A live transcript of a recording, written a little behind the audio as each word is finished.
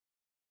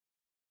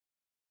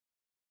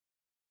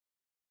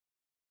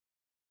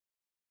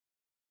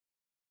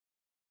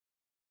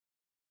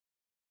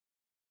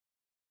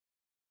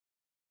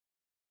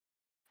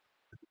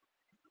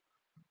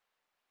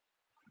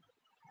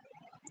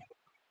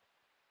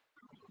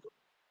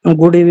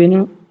Good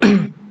evening.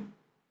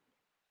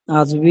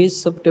 आज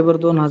 20 September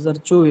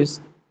 2024.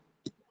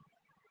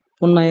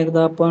 पुन्हा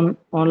एकदा आपण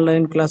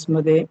ऑनलाईन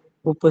क्लासमध्ये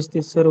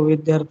उपस्थित सर्व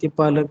विद्यार्थी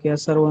पालक या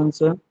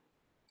सर्वांचं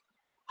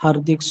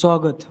हार्दिक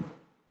स्वागत.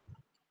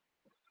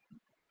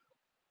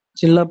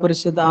 जिल्हा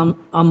परिषद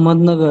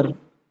अहमदनगर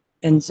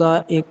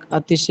यांचा एक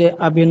अतिशय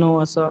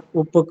अभिनव असा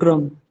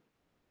उपक्रम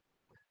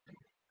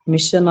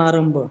मिशन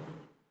आरंभ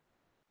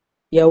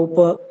या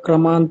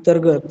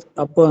उपक्रमांतर्गत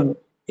आपण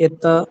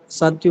इयत्ता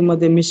 7वी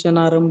मध्ये मिशन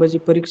आरंभची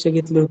परीक्षा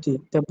घेतली होती.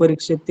 त्या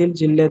परीक्षेतील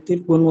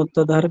जिल्ह्यातील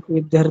गुणवत्ताधारक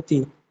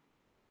विद्यार्थी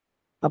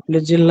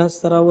आपल्या जिल्हा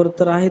स्तरावर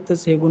तर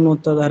आहेतच हे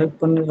गुणवत्ताधारक,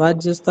 पण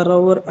राज्य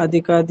स्तरावर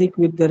अधिकाधिक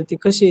विद्यार्थी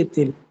कसे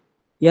येतील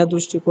या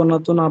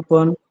दृष्टिकोनातून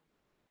आपण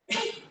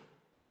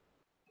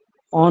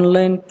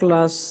ऑनलाईन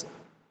क्लास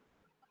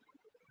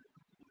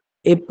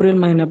एप्रिल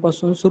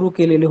महिन्यापासून सुरू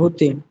केलेले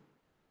होते.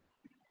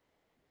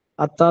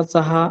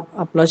 आताचा हा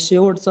आपला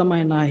शेवटचा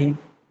महिना आहे.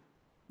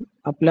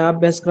 आपल्या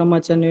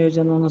अभ्यासक्रमाच्या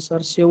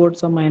नियोजनानुसार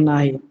शेवटचा महिना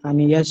आहे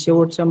आणि या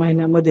शेवटच्या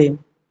महिन्यामध्ये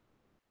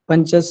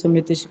पंचायत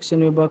समिती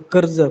शिक्षण विभाग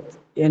कर्जत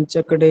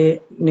यांच्याकडे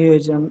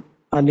नियोजन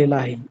आलेलं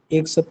आहे.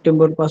 1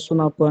 सप्टेंबर पासून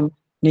आपण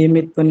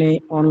नियमितपणे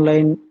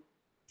ऑनलाईन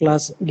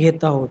क्लास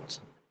घेत आहोत.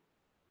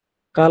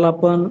 काल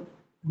आपण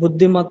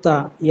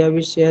बुद्धिमत्ता या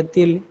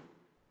विषयातील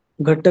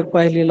घटक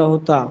पाहिलेला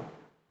होता.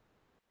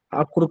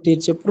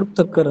 आकृतीचे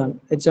पृथक्करण,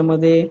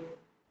 त्याच्यामध्ये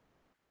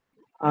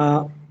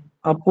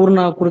अपूर्ण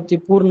आकृती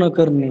पूर्ण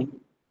करणे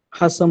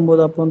हा संबोध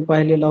आपण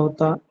पाहिलेला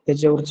होता.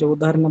 त्याच्यावरचे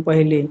उदाहरण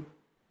पाहिले.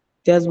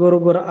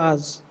 त्याचबरोबर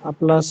आज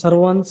आपला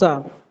सर्वांचा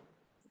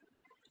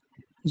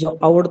जो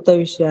आवडता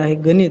विषय आहे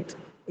गणित,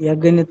 या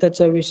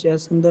गणिताच्या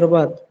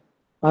विषयासंदर्भात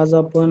आज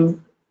आपण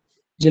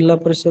जिल्हा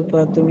परिषद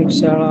प्राथमिक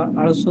शाळा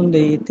आळसुंदे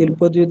येथील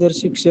पदवीधर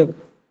शिक्षक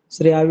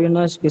श्री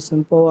अविनाश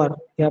किसन पवार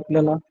हे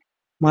आपल्याला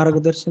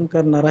मार्गदर्शन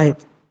करणार आहेत.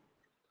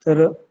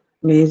 तर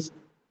मी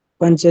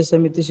पंचायत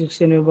समिती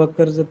शिक्षण विभाग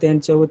कर्जत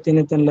यांच्या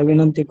वतीने त्यांना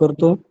विनंती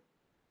करतो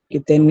की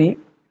त्यांनी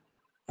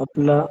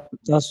आपला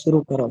क्लास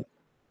सुरू करावा.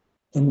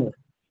 धन्यवाद.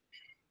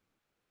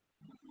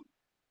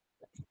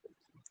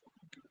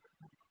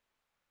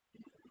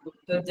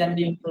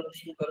 ज्यांनी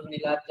इंट्रोडक्शन करून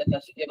दिला त्या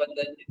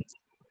शिकेबद्दल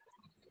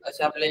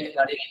अशा आपले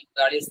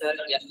गाडी सर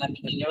यांना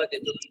मी धन्यवाद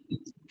देतो.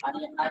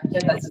 आणि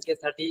आजच्या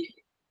तासिकेसाठी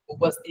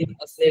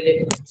उपस्थित असलेले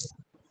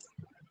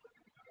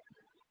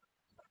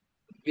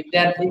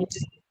विद्यार्थी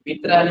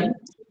मित्र आणि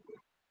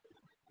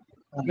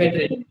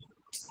मैत्रिणी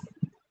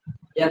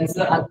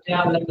यांचं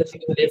आजच्या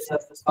तासिकेमध्ये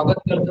स्वागत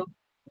करतो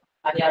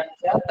आणि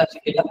आजच्या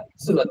तासिकेला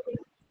सुरुवात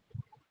करतो.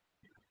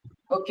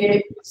 ओके,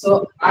 सो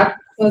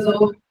आजचा जो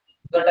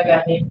घटक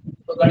आहे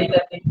तो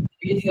गणितातील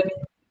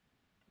बीजगणित,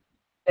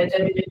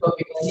 त्याच्यातील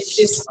टॉपिक आहे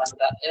नित्य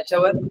समानता.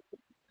 याच्यावर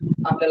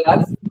आपल्याला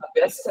आज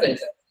अभ्यास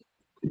करायचा.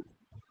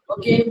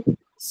 ओके,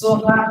 सो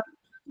हा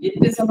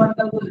नित्य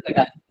समानता घटक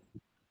आहे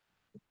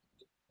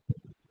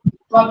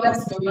तो आपल्या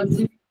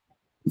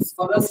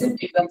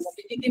स्कॉलरशिप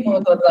एक्झामसाठी किती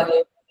महत्त्वाचा आहे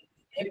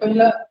हे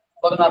पहिलं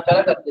बघणं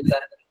आपल्याला गरजेचं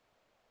आहे.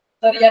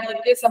 तर या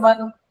नित्य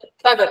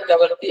समानता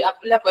घटकावरती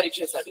आपल्या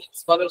परीक्षेसाठी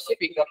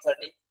स्कॉलरशिप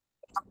एक्झामसाठी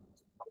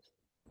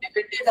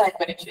वेटेज आहे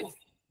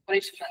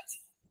परीक्षांचे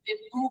ते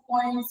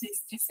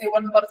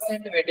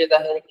 2.67% वेटेज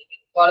आहे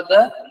फॉर द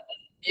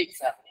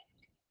एक्झाम.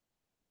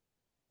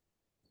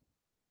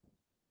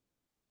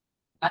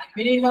 आणि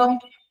मिनिमम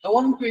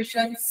 2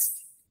 क्वेश्चन्स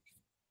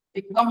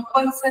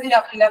कंपल्सरी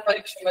आपल्या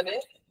परीक्षेमध्ये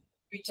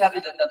विचारले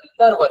जातात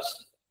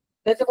दरवर्षी.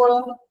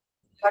 त्याच्यामुळं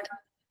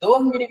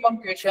 2 मिनिमम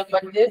क्वेश्चन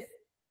म्हणजे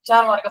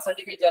 4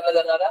 मार्कासाठी विचारला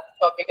जाणारा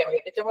टॉपिक आहे.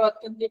 त्याच्यामुळे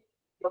अत्यंत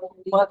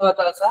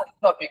महत्त्वाचा असा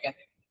टॉपिक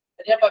आहे.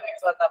 या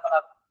टॉपिकचा आता आपण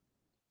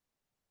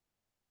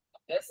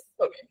अभ्यास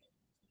करूया.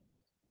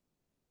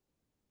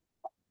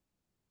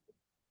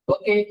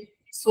 ओके,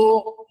 सो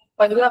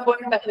पहिला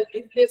पॉइंट आहे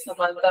नित्य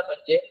समानता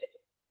म्हणजे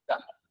काय.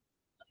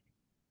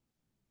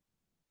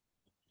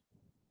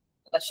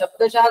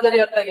 शब्दशः जरी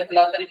अर्थ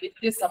घेतला तरी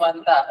नित्य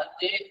समानता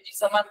म्हणजे जी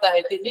समानता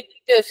आहे ती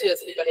नित्य अशी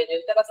असली पाहिजे,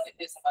 त्यालाच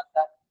नित्य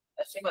समानता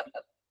असे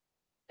म्हणतात.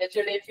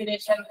 त्याचे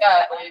डेफिनेशन काय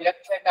आहे,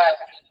 व्याख्या काय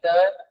आहे,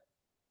 तर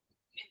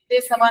नित्य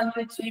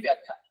समानतेची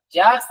व्याख्या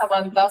ज्या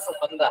समानता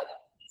संबंधात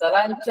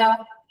चलांच्या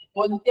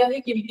कोणत्याही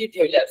किमती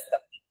ठेवल्या असतात,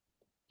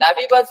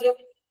 डावी बाजू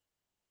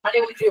आणि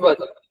उजवी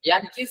बाजू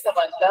यांची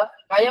समानता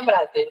कायम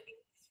राहते,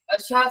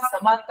 अशा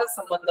समानता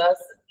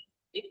संबंधास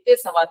नित्य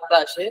समानता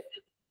असे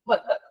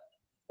म्हणतात.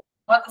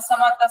 मग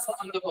समानता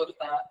संबंध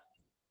बोलता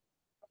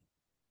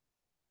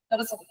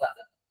तर समजा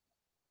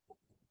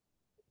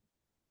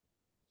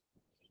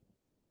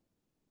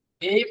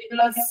a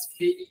plus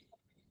b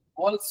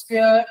whole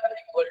square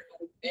equal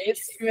to a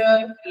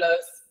square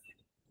plus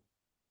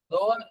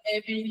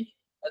 2ab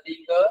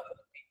अधिक b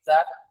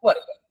चा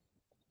वर्ग.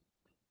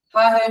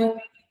 हा आहे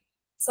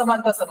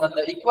समानता संबंध.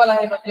 इक्वल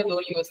आहे म्हणजे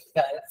दोन्ही गोष्टी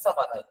काय आहेत,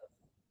 समान आहेत.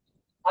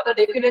 आता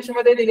डेफिनेशन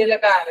मध्ये दिलेलं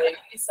काय आहे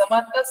की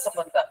समानता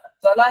संबंधात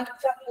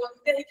चलांच्या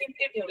कोणत्याही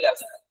किमती ठेवल्या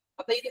असतात.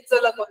 आता इथे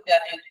चल कोणते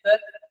आहेत तर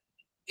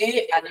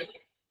a आणि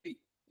b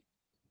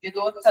हे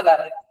दोन चल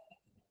आहेत.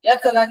 या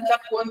चलांच्या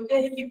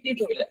कोणत्याही किमती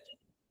ठेवल्या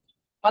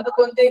आता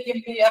कोणत्याही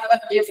किमती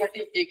आपण ए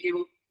साठी 1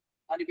 घेऊ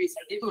आणि बी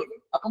साठी 2.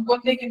 आपण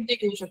कोणत्याही किमती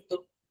घेऊ शकतो,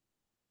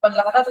 पण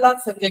लहानात लहान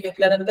संख्या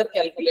घेतल्यानंतर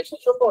कॅल्क्युलेशन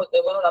सोपं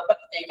होतं, म्हणून आपण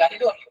 1 आणि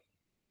 2 घेऊ.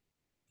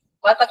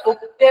 आता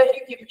कोणत्याही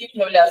किमती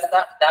ठेवल्या असता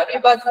डावी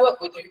बाजू व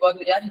उजवी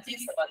बाजू यांची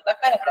समानता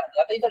काय राहते?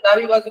 आता इथे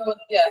डावी बाजू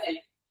कोणती आहे?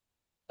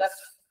 तर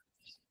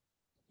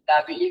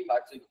डावी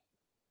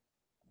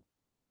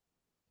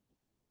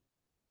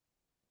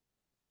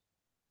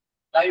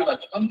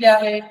बाजू कोणती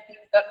आहे?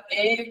 तर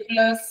a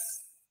plus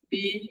b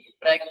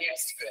bracket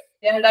square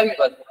ही आहे डावी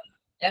बाजू.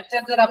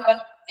 याच्यात जर आपण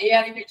a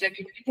आणि b च्या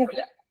किमती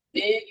ठेवल्या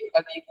 1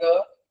 अधिक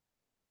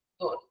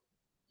 2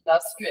 चा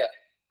स्क्वेअर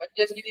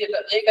म्हणजे किती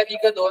येतं? 1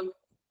 अधिक 2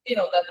 3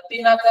 होतात.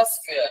 3 चा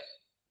स्क्वेअर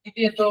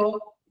किती येतो?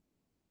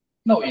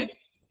 9 येतो.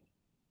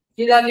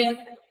 ही झाली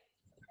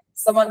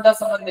समानता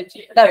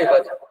संबंधीची डावी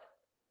बाजू.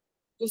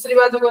 दुसरी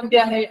बाजू कोणती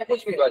आहे?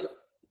 उजवी बाजू.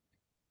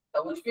 तर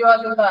उजवी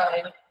बाजू काय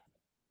आहे?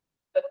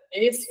 तर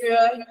a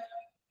square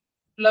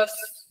plus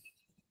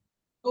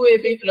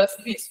 2ab plus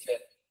b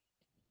square.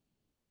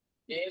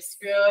 a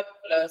square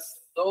plus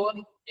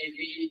 2ab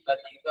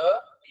अधिक b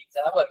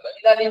चा वर्ग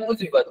ही झाली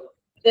उजवी बाजू.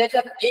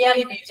 त्याच्यात a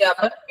आणि b च्या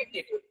आपण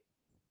किती ठेवू?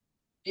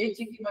 a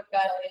ची किंमत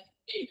काय आहे?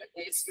 a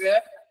स्क्वेअर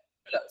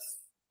प्लस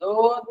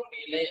 2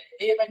 गुणिले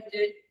a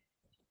म्हणजे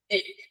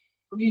 1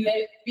 गुणिले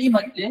b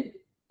म्हणजे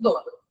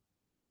 2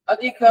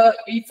 अधिक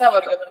b चा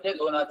वर्ग म्हणजे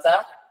 2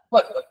 चा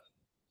वर्ग.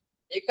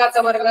 1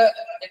 चा वर्ग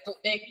येतो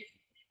 1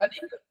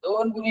 अधिक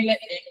 2 गुणिले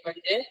 1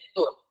 म्हणजे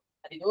 2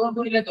 आणि 2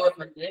 गुणिले 2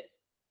 म्हणजे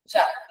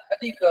 4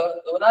 अधिक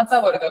 2 चा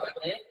वर्ग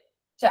म्हणजे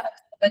 4.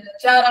 तर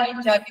 4 आणि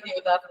 4 किती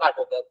होतात? 8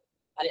 होतात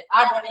आणि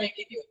 8 आणि 1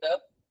 किती होतं?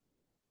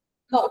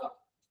 9.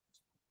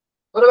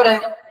 बरोबर आहे.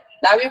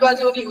 डावी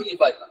बाजू आणि उजवी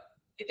बाजू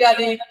किती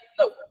आली?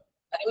 9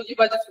 आणि उजवी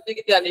बाजू सुद्धा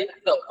किती आली?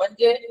 9.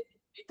 म्हणजे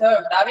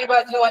इथं डावी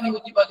बाजू आणि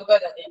उजवी बाजू काय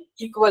झाली?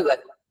 इक्वल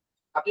झाली.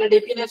 आपल्या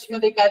डेफिनेशन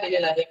मध्ये काय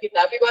दिलेलं आहे की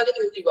डावी बाजू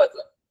आणि उजवी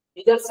बाजू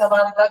ही जर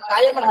समानता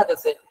कायम राहत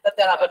असेल तर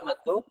त्याला आपण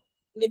म्हणतो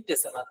नित्य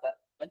समानता.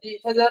 म्हणजे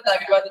इथे जर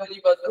डावी बाजू आणि उजवी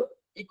बाजू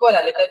इक्वल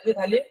आले तर ती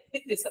झाली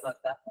नित्य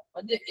समानता.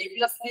 म्हणजे a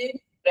plus b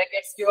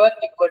bracket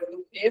square equal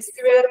to a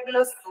square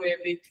plus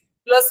 2ab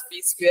plus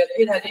b square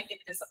ही झाली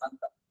नित्य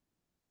समानता.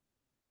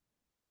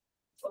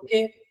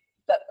 ओके.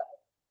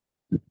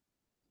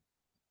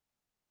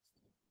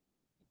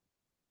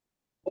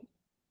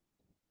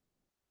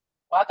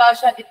 आता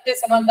अशा नित्य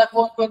समानता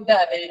कोणत्या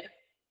आहेत?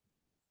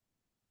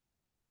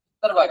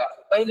 तर बघा,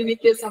 पहिली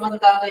नित्य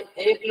समानता आहे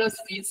a plus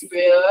b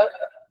square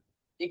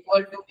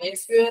equal to a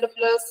square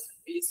plus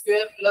b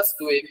square plus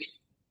 2ab.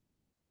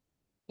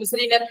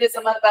 दुसरी नित्य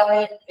समानता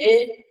आहे a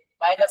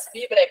minus b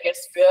bracket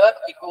square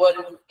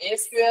equal to a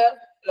square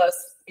plus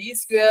b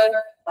square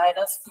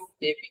minus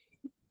 2ab.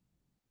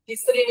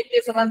 तीसरी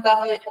नित्य समानता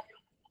है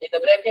in the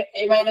bracket a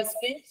minus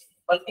b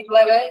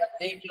multiply by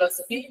a plus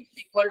b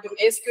equal to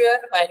a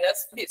square minus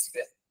b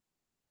square.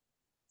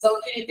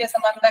 चौथी नित्य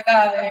समानता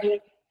क्या है?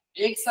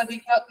 x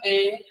अधिक a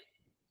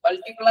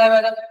multiply by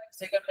the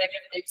second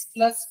bracket x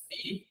plus b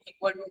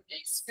equal to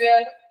x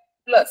square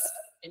plus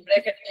in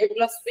bracket a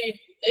plus b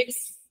x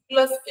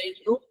plus a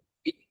into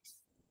b.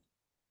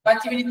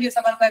 पांचवी नित्य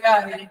समानता क्या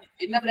है?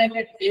 in the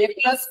bracket a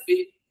plus b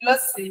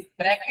plus c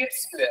bracket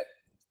square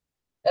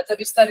त्याचा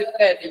विस्तारित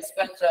काय आहे?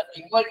 Expansion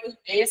equal to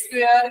a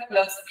square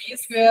plus b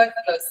square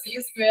plus c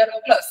square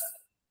plus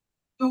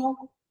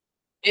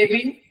 2ab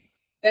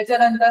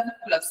त्याच्यानंतर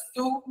प्लस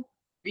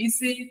 2bc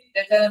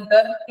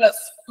त्याच्यानंतर प्लस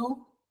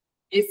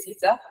 2ac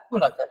चा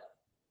गुणाकार.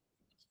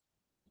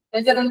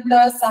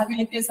 त्याच्यानंतर सहावी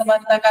नित्य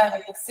समानता काय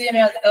आहे? सेम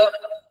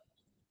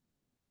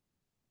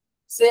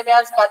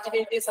ॲज पाचवी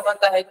नित्य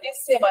समानता आहे ती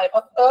सेम आहे,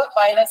 फक्त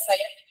मायनस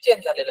साइन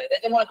चेंज झालेला आहे.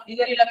 त्याच्यामुळे ही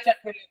जरी लक्षात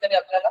ठेवली तरी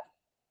आपल्याला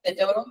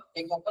त्याच्यावरून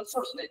एक्झाम्पल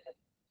सोडून द्यायचं.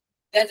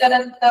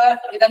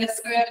 त्याच्यानंतर इथं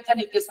स्क्वेअरच्या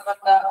नित्य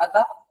समानता.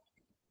 आता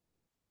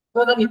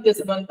दोन नित्य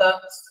समानता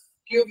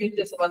क्यूब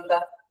नित्य समानता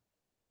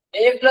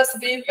a प्लस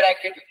b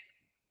ब्रॅकेट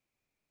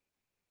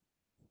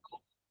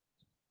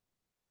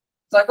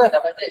चा घन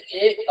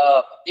म्हणजे a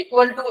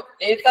इक्वल टू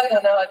a चा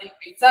घन अधिक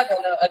b चा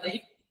घन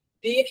अधिक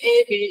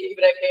 3ab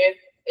bracket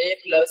a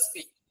plus b.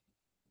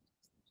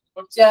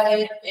 पुढचे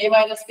आहे a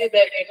मायनस b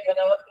ब्रॅकेट घन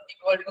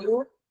इक्वल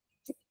टू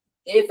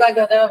a चा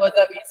घन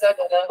वजा b चा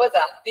घन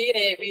वजा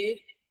 3ab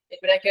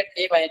bracket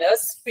a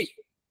minus b.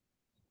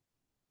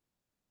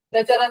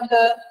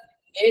 त्याच्यानंतर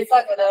a चा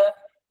घन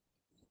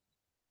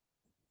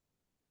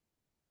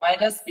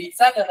मायनस b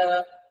चा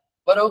घन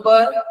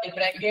बरोबर in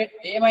bracket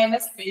a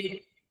minus b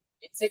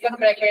in second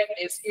bracket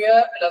a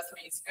square plus b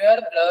square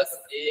plus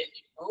a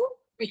into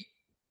b.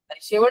 आणि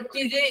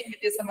शेवटची जी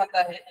नित्य समानता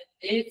आहे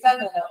a चा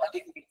घन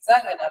अधिक b चा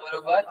घन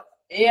बरोबर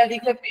a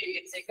अधिक b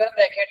in second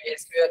bracket a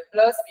square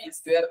plus b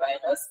square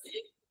minus a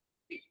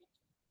b.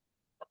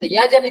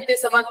 या ज्या नित्य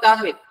समानता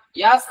आहेत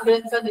या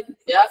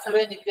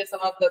सगळ्या नित्य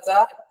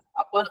समानताचा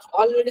आपण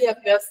ऑलरेडी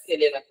अभ्यास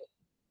केलेला आहे.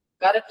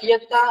 कारण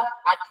इयत्ता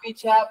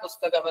 8वीच्या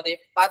पुस्तकामध्ये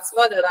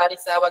 5वा धडा आणि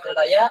 6वा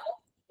धडा या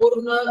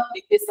पूर्ण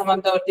नित्य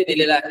समानतावरती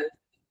दिलेला आहे.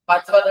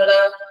 5वा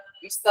धडा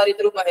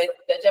विस्तारित रूप आहे,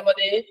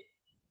 त्याच्यामध्ये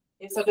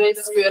हे सगळे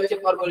स्क्वेअरचे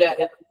फॉर्म्युले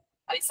आहेत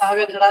आणि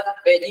 6व्या धडात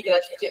बेजिक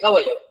राशीचे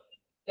अवयव.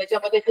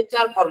 त्याच्यामध्ये हे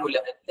 4 फॉर्म्युले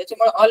आहेत,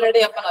 त्याच्यामुळे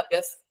ऑलरेडी आपण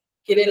अभ्यास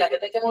केलेला आहे,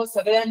 त्याच्यामुळे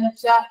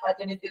सगळ्यांच्या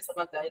राजनीती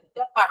संबंध आहेत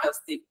त्या पाठ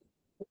असतील.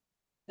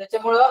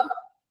 त्याच्यामुळं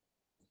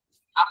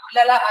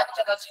आपल्याला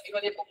आजच्या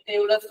दशकीमध्ये फक्त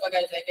एवढंच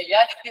बघायचं आहे की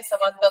या नीती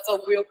समानताचा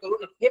उपयोग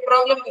करून हे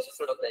प्रॉब्लेम कसे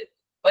सोडवता येईल,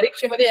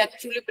 परीक्षेमध्ये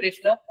ऍक्च्युअली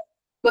प्रश्न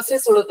कसे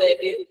सोडवता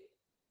येतील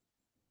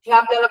हे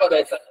आपल्याला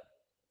बघायचं.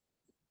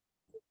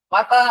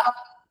 आता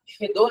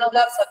हे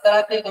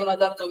 2017 ते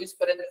 2024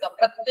 पर्यंतचा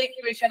प्रत्येक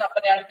क्वेश्चन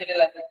आपण ऍड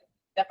केलेला आहे,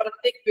 त्या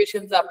प्रत्येक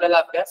क्वेश्चनचा आपल्याला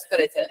अभ्यास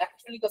करायचा आहे,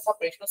 ऍक्च्युअली कसा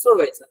प्रश्न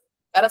सोडवायचा.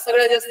 कारण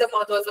सगळ्यात जास्त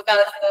महत्वाचं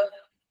काय असतं,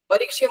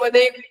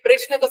 परीक्षेमध्ये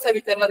प्रश्न कसा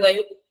विचारला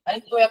जाईल आणि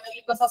तो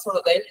ऍक्च्युअली कसा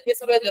सोडवता येईल हे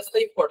सगळ्यात जास्त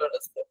इम्पॉर्टंट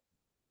असतं.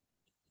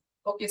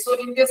 ओके, सो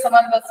नीती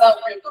समानताचा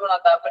उपयोग करून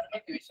आता आपण हे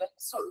क्वेश्चन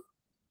सोडवू.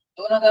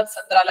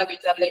 2017 ला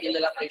विचारला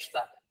गेलेला प्रश्न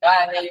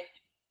काय आहे,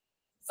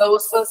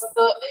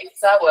 64 x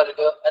चा वर्ग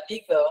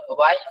अधिक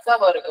y चा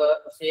वर्ग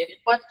छेद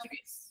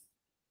 25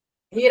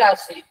 ही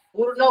राशी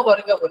पूर्ण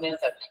वर्ग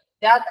होण्यासाठी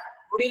त्यात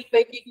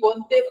पुढीलपैकी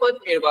कोणते पद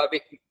मिळवावे,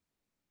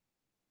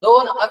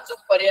 2 अचूक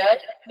पर्याय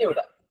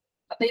निवडा.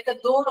 आता इथे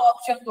 2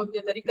 ऑप्शन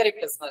कोणते तरी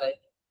करेक्ट असणार आहे.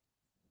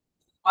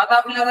 आता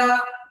आपल्याला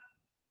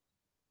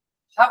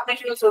हा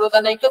प्रश्न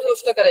सोडवताना एकच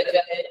गोष्ट करायची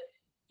आहे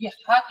की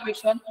हा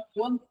क्वेश्चन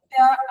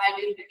कोणत्या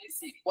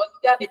आयडेंटिटीशी,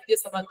 कोणत्या नित्य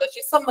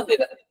समानताशी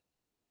संबंधित आहे.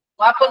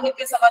 आपण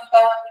नित्य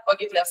समानता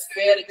बघितल्या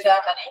स्क्वेअरच्या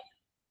आणि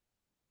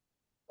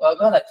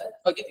घनाच्या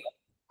बघितल्या.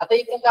 आता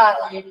इथे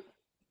काय आहे,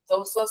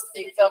 64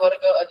 x चा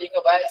वर्ग अधिक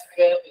y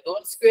स्क्वेअर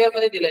 2 स्क्वेअर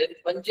मध्ये दिले,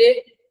 म्हणजे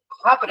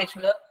हा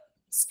प्रश्न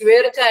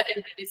स्क्वेअरच्या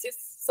आयडेंटिटीशी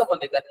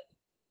संबंधित आहे.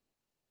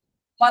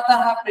 आता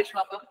हा प्रश्न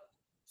आपण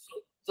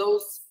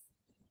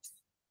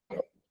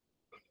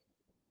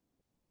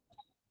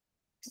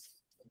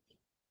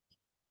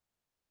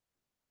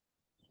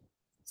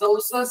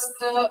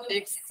 64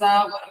 x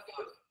चा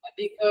वर्ग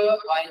अधिक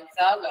y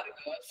चा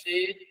वर्ग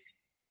छेद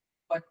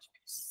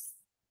 25.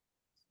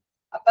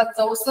 आता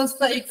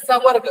 64 x चा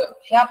वर्ग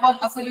हे आपण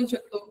असं लिहू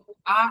शकतो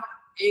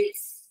 8x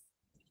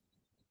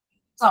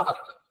चा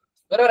वर्ग,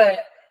 बरोबर आहे.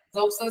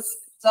 64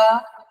 चा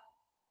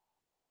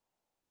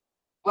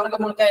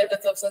वर्गमूळ काय येतं,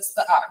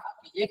 64 8,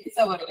 x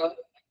चा वर्ग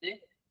म्हणजे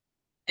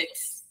x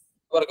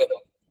वर्ग,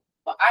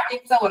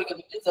 8x चा वर्ग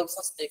म्हणजे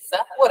 64 x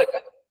चा वर्ग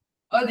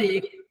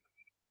अधिक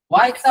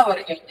y चा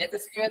वर्ग याचा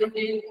स्क्वेअर रूट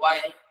येईल y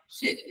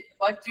छेद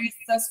 25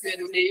 चा स्क्वेअर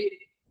रूट येईल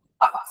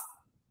 5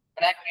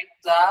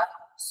 ब्रॅकेटचा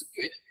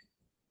स्क्वेअर,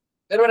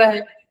 बरोबर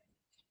आहे.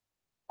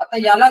 आता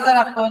याला जर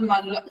आपण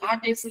मानलं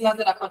 8x ला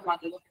जर आपण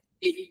मानलं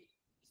a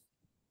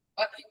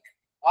अधिक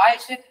y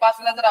छेद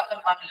 5 ला जर आपण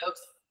मानलं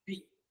b,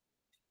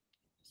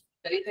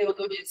 तर इथे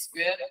होतो a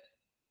square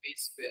b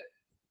square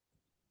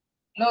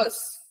plus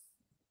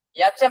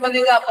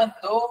याच्यामध्ये जर आपण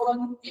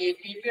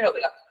 2ab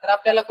मिळवला तर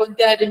आपल्याला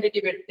कोणती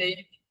आयडेंटिटी भेटते,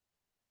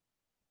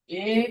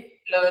 a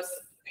plus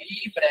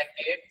b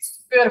bracket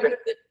square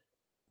भेटते,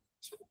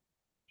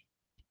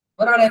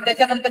 बरोबर आहे.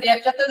 त्याच्यानंतर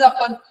याच्यातच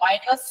आपण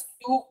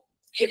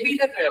 -2ab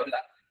जर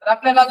मिळवला तर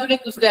आपल्याला अजून एक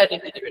दुसरी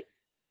आयडेंटिटी भेटते.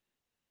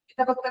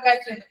 इथे फक्त काय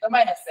change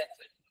minus sign,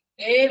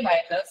 a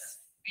minus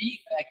b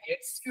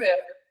bracket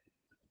square,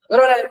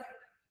 बरोबर आहे.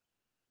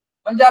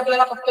 म्हणजे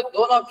आपल्याला फक्त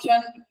 2 ऑप्शन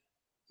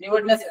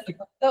निवडण्यासाठी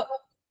फक्त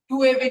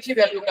 2ab ची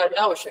व्हॅल्यू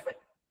काढणं आवश्यक आहे.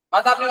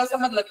 आता आपल्याला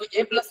समजलं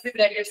की a plus b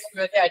bracket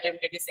square he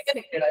identity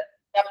connected आहे,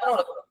 ते आपण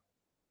ओळखतो.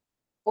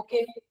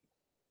 ओके,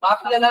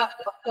 आपल्याला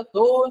फक्त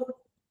 2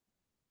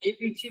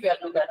 ab ची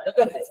व्हॅल्यू काढणं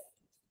गरजेचं.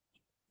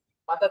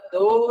 आता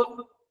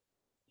 2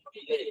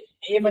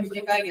 a म्हणजे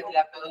काय घेतलं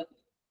आपण,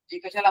 a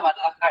कशाला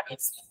मानला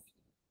 8x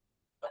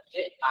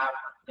म्हणजे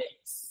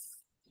 8x,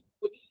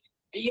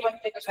 b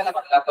म्हणजे कशाला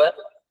मानला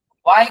आपण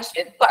y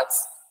छेद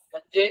 5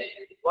 म्हणजे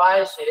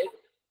y छेद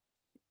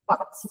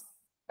 5,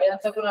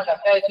 यांचा गुणाकार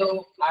काय येतो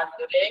 8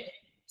 दुणे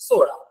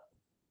 16,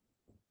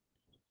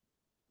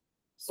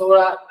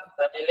 16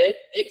 भागिले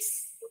x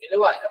गुणिले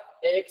y,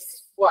 x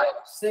y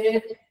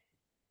छेद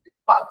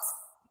 5,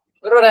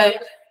 बरोबर आहे.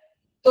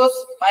 तो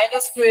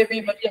 -2ab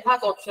म्हणजे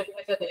हाच ऑप्शन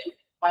त्याच्यात येईल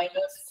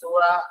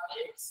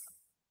 -16x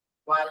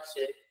y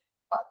छेद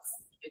 5,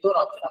 हे 2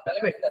 ऑप्शन आपल्याला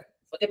भेटतात.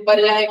 मग ते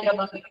पर्याय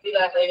क्रमांक किती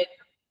आहे,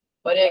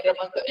 पर्याय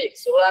क्रमांक 1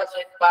 16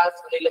 छेद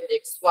 5 गुणिले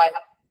xy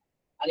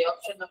आणि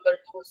ऑप्शन नंबर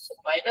 2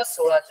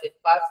 -16 छेद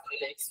 5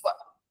 गुणिले xy,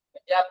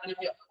 म्हणजे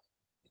आपली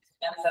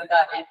आन्सर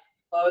काय आहे,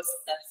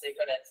 first and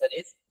second answer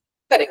is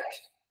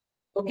correct.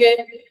 Okay,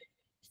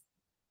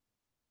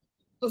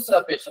 दुसरा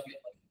प्रश्न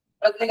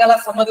प्रत्येकाला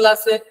समजला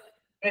असेल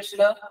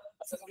प्रश्न,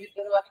 असं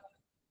सांगितलं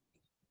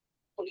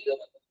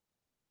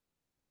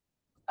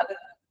आता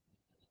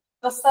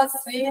तसा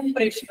सेम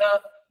प्रश्न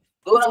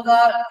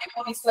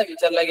 2019 ला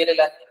विचारला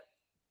गेलेला आहे,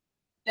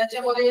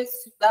 त्याच्यामध्ये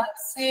सुद्धा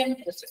सेम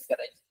प्रोसेस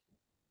करायची.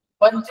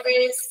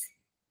 25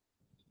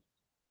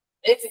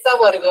 x चा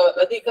वर्ग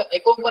अधिक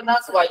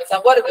 49 y चा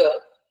वर्ग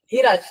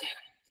ही राशी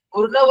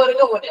पूर्ण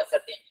वर्ग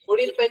होण्यासाठी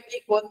पुढीलपैकी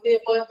कोणते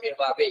पद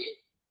मिळवावे,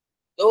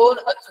 2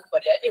 अचूक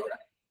पर्याय निवडा.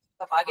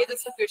 मागे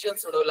जसं क्वेश्चन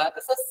सोडवला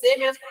तसं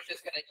सेम याच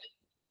प्रोसेस करायची.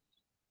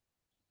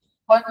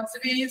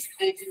 25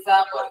 x चा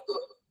वर्ग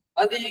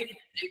अधिक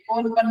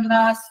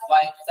 49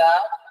 y चा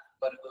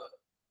वर्ग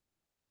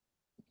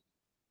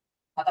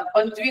आता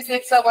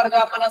 25x चा वर्ग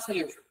आपण असं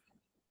लिहू शकतो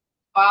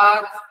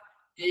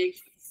 5x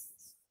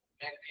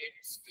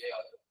ब्रॅकेट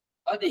स्क्वेअर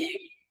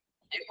अधिक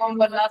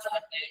 49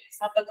 म्हणजे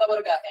 7 चा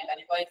वर्ग आहे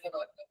आणि y चा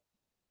वर्ग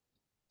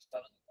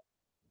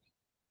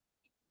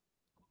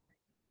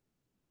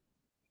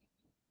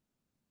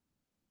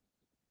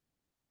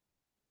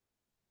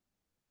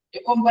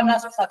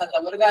 49 7 चा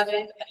वर्ग आहे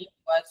आणि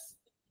y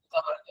चा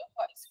वर्ग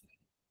y स्क्वेअर.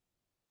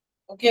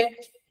 ओके,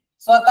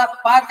 सो आता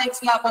 5x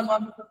ला आपण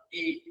म्हणतो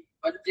a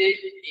म्हणजे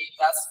a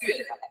चा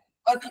स्क्वेअर झाला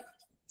अधिक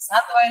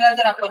 7y ला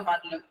जर आपण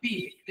मानलं b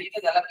तर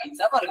इथे झाला b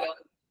चा वर्ग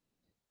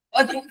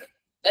अधिक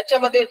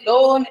त्याच्यामध्ये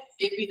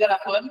 2ab जर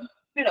आपण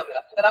मिळवला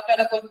तर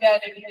आपल्याला कोणती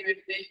आयडेंटिटी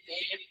भेटते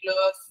a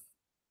plus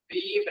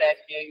b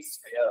bracket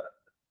square.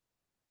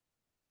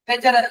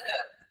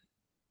 त्याच्यानंतर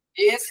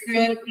a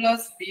square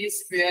plus b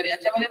square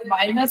याच्यामध्ये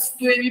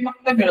 -2ab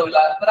फक्त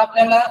मिळवला तर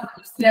आपल्याला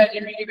दुसरी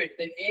आयडेंटिटी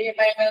भेटते a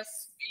minus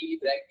b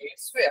bracket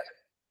square.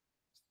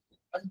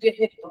 म्हणजे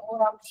हे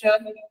दोन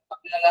ऑप्शन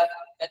आपल्याला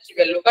त्याची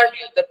व्हॅल्यू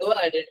काढली तर दोन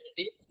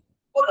आयडेंटिटी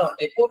पूर्ण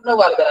होते, पूर्ण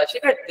वर्ग राशी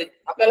भेटते.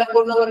 आपल्याला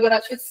पूर्ण वर्ग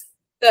राशी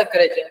तयार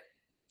करायची आहे.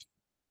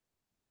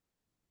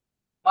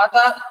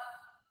 आता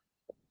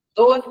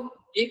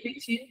 2ab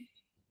ची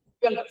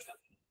व्हॅल्यू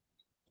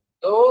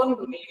 2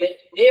 गुणिले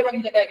a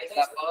म्हणजे काय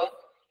घेतलं आपण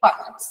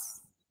 5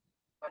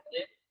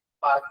 म्हणजे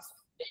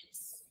 5x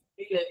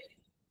ठीक आहे.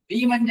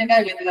 b म्हणजे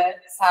काय घेतलाय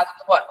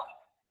 7y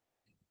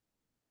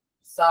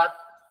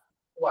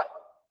 7y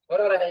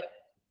बरोबर आहे.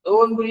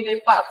 2 गुणिले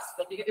 5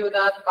 म्हणजे किती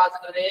होतात 5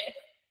 मध्ये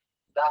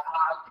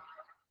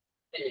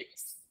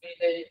 10x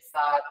गुणिले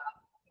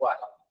 7y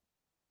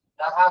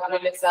 10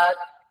 गुणिले 7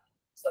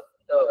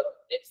 70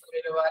 x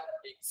गुणिले y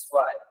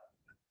xy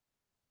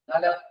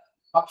झालं.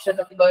 ऑप्शन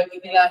नंबर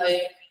कितीला आहे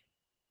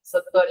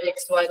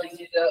 70xy दिस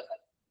इज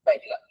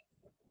पहिला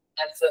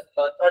answer.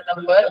 Third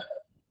number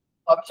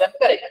option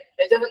correct.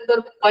 त्याच्यानंतर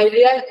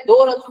पर्याय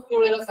दोन अचूक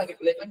निवडायला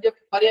सांगितले म्हणजे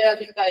पर्याय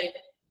अजून काय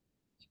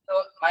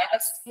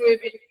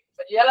 -2ab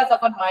म्हणजे यालाच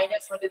आपण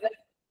मायनस मध्ये जर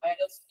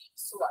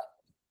 -xy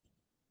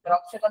तर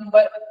ऑप्शन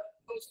नंबर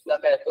 2 सुद्धा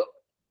काय तो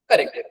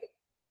करेक्ट येतो.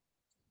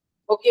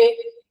 ओके,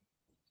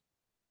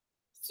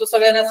 सो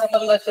सगळ्यांना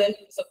समजलं असेल.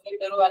 सबमिट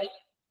करू आणि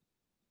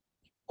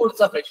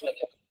पुढचा प्रश्न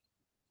घ्या.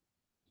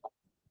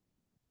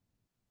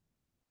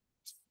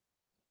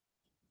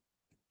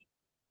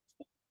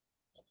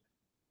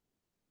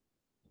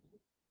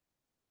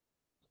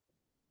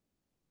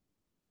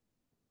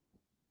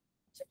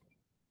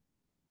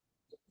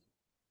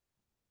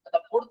 आता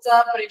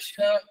पुढचा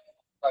प्रश्न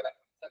बघा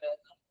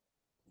सगळ्यांना.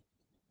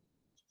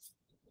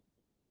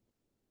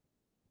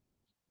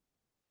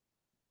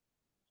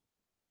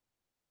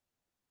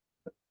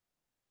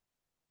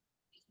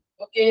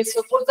 ओके,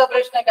 सो पुढचा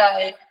प्रश्न काय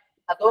आहे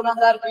हा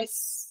 2020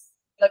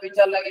 ला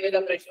विचारला गेलेला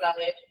प्रश्न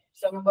आहे.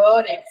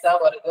 100x चा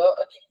वर्ग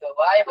अधिक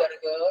y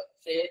वर्ग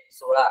छेद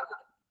 16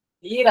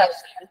 ही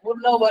राशी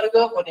पूर्ण वर्ग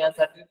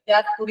होण्यासाठी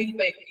त्यात पुढील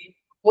पैकी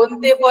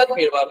कोणते पद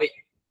मिळवावे.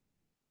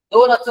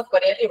 दोन अचूक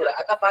पर्याय निवडा.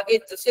 आता मागे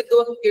जसे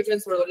दोन क्वेश्चन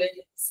सोडवले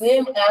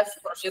सेम ऍज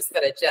प्रोसेस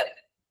करायचे आहे.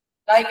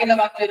 काय केलं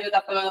मागच्या वेळेस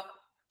आपण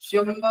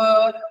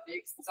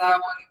 100x चा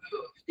वर्ग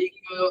अधिक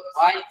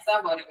y चा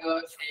वर्ग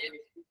छेद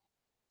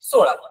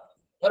 16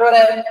 बरोबर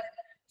आहे.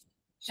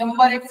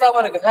 100x चा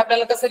वर्ग हे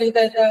आपल्याला कसं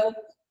लिहिता येतं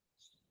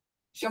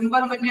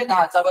 100 म्हणजे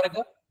 10 चा वर्ग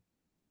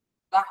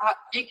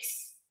 10x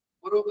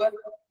बरोबर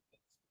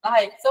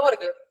 10x चा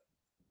वर्ग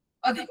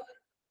अधिक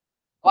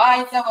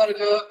y चा वर्ग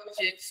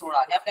छेद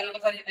 16 हे आपल्याला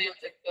कसं लिहिता येऊ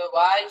शकतं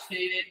y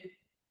छेद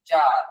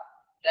 4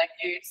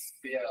 ब्रॅकेट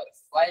स्क्वेअर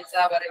y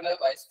चा वर्ग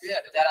y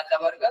स्क्वेअर 4 चा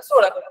वर्ग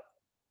 16.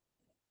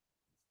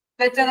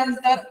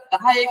 त्याच्यानंतर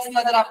 10x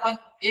ला जर आपण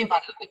a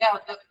मानलं तर काय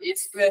होतं a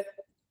स्क्वेअर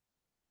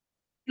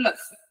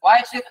प्लस y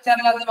छेद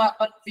 4 ला जर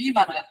आपण b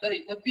मानलं तर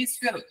इथं b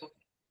स्क्वेअर होतो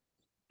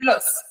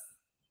प्लस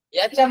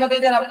याच्यामध्ये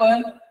जर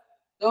आपण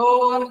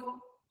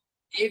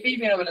 2ab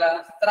मिळवला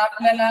तर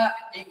आपल्याला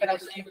एक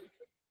राशी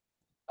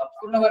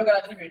पूर्ण वर्ग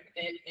राशी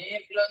भेटते a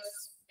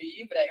plus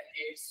b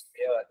bracket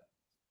square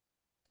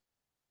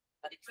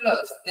आणि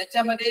प्लस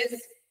याच्यामध्ये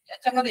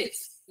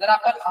जर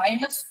आपण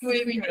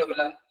 -2ab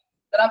मिळवला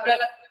तर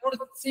आपल्याला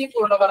पुढची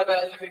पूर्ण वर्ग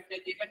राशी भेटते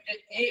ती म्हणजे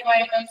a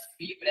minus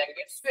b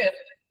bracket square.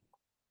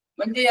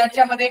 म्हणजे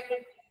याच्यामध्ये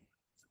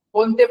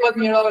कोणते पद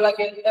मिळवावं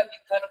लागेल तर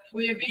इथं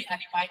 2ab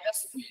आणि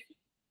 -2ab.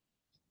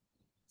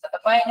 आता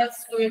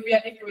 -2ab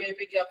आणि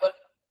 2ab ची आपण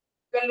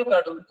व्हॅल्यू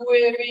काढू.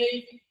 2ab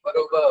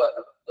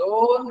बरोबर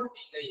 2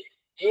 गुणिले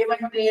a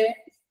म्हणजे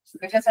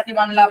कशासाठी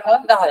मांडला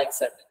आपण 10x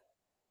साठी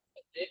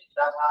म्हणजे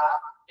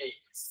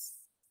 10x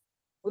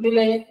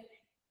गुणिले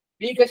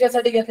b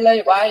कशासाठी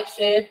घेतलाय y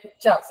छेद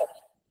 4 साठी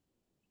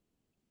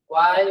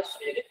y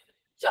छेद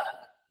 4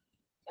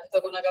 यांचा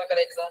गुणाकार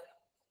करायचा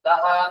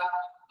 10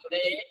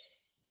 गुणिले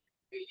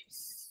 20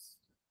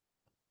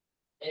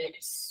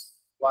 x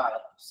y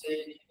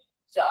छेद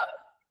 4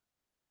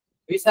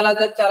 20 ला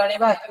जर 4 ने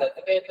भागलं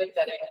तर काय येतं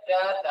 4 ×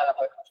 4 4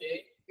 5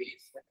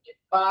 20 म्हणजे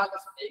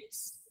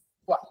 5x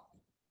y.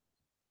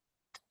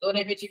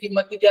 2ab ची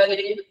किंमत किती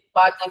आली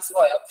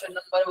 5xy. Option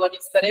number 1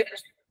 is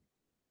correct.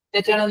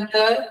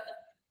 त्याच्यानंतर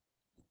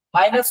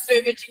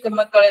 -2ab ची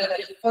किंमत कळेल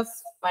तरी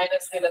इथंच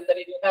मायनस केलं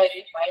तरी काय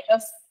येईल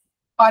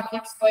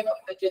 -5xy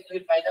फक्त चेंज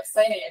होईल मायनस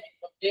साइन आहे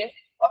म्हणजे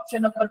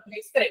option number 2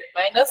 is correct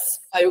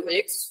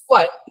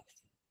 -5xy.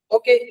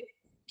 Okay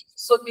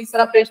so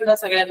तिसरा प्रश्न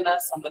सगळ्यांना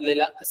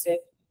समजलेला असेल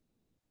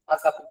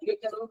असा आपण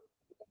करू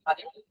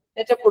आणि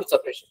त्याच्या पुढचा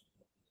प्रश्न.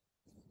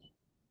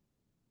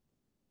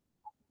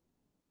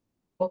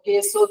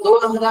 ओके सो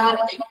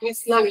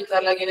 2021 ला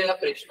विचारला गेलेला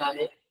प्रश्न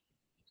आहे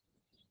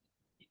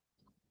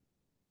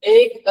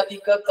 1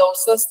 अधिक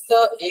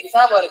 64 a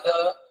चा वर्ग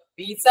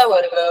b चा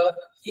वर्ग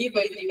ही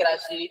भौतिक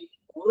राशी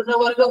पूर्ण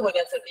वर्ग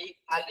होण्यासाठी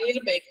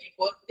खालीलपैकी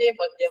कोणते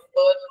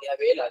मध्यमपद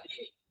घ्यावे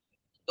लागेल.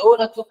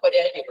 2 अचूक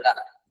पर्याय निवडा.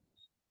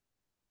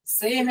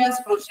 Same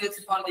age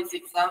process for this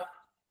exam.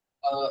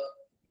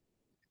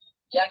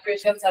 या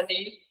क्वेश्चन साठी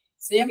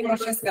सेम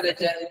प्रोसेस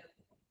करायची आहे.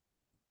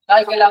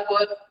 काय केलं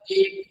आपण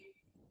 1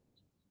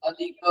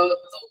 अधिक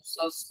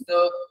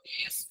 64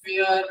 a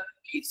स्क्वेअर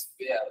b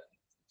स्क्वेअर.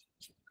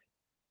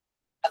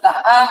 आता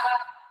हा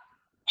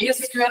a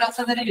स्क्वेअर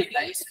असा जरी लिहिला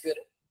a स्क्वेअर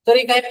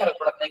तरी काही फरक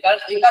पडत नाही कारण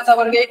एकाचा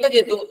वर्ग एकच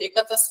येतो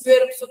एकाचा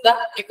स्क्वेअर सुद्धा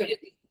एकच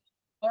येतो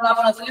म्हणून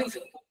आपण असं लिहू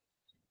शकतो.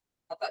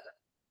 आता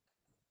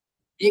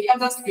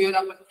एकाचा स्क्वेअर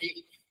आपण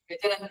 1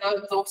 त्याच्यानंतर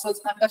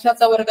 64 हा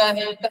कशाचा वर्ग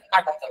आहे तर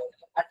 8 चा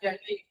वर्ग 8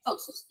 आणि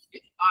 64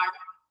 8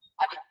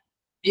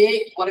 आणि a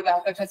वर्ग हा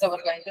कशाचा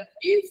वर्ग आहे तर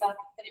a चा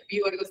आणि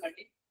b वर्ग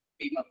साठी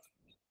b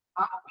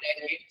हा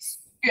ब्रॅकेट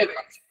स्क्वेअर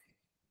फंक्शन.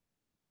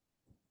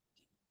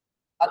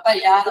 आता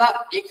याला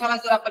एकाला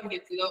जर आपण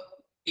घेतलं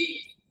a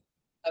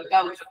तर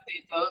काय होऊ शकते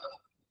इथं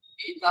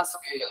a चा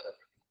स्क्वेअर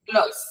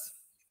प्लस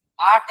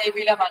 8 ab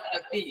ला मानलं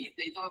b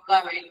तर इथं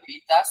काय होईल b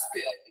चा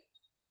स्क्वेअर.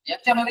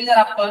 याच्यामध्ये जर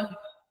आपण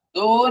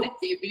 2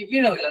 ab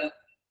मिळवलं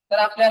तर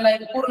आपल्याला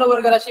एक पूर्ण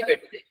वर्ग राशी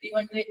भेटते ती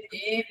म्हणजे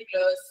a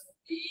plus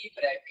b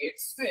bracket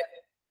square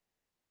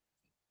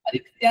आणि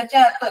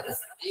त्याच्या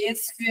आतच a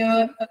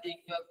स्क्वेअर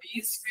अधिक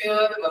b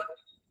स्क्वेअर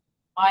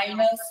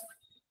मायनस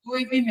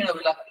 2ab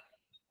मिळवला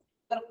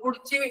तर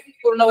पुढची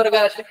पूर्ण वर्ग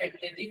राशी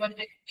भेटते ती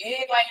म्हणजे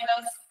a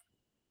minus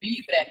b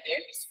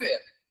bracket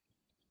square.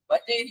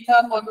 म्हणजे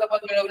इथं कोणतं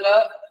पद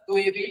मिळवलं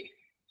 2ab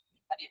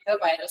आणि इथं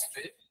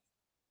 -2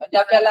 म्हणजे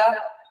आपल्याला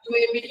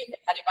 2ab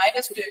आणि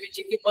 -2ab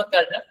ची किंमत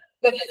काढणं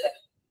गरजेचं आहे.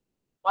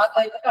 मग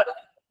आता इथं काढू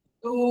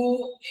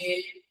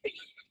 2ab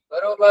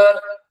बरोबर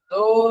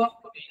 2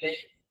 गुणिले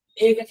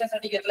a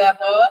कशासाठी घेतलं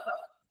आपण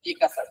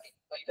एकासाठी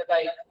इथं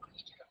काय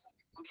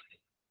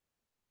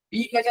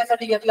b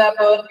कशासाठी घेतलं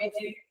आपण b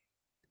ची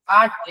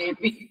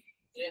 8ab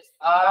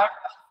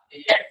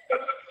 8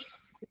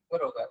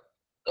 बरोबर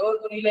 2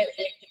 गुणिले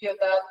 1 किती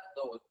होतात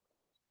 2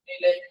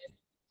 गुणिले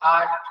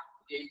 8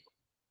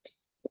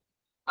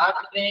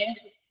 8 ने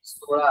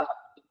 16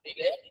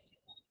 गुणिले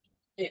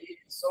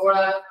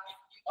 16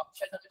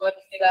 ऑप्शन नंबर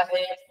दिलेला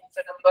आहे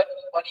ऑप्शन नंबर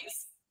 1 इज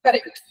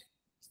करेक्ट.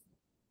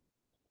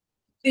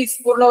 30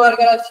 पूर्ण वर्ग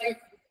राशी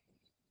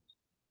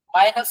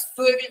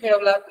 -2ab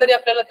मिळवला तरी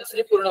आपल्याला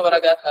दुसरी पूर्ण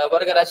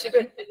वर्ग राशी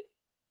भेटते.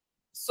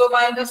 सो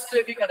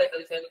 -2ab काढायचं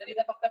असेल तर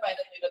इथे फक्त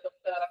मायनस दिलं तर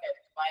आपल्याला काय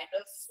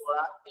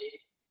 -16ab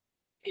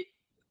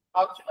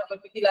ऑप्शन नंबर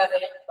कितीला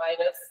आहे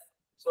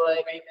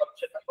 -16ab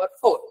option number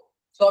 4.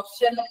 So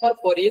option number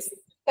 4 is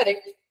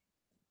correct.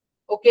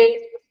 Okay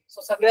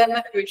so सगळ्यांना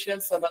क्वेश्चन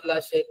समजला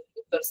असेल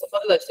उत्तर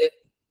समजलं असेल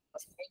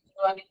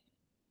आणि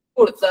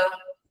पुढचा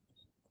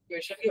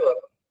क्वेश्चन घेऊ.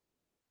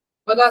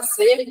 बघा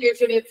सेम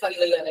क्वेश्चन येत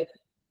चाललेले आहेत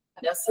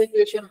आणि असे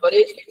क्वेश्चन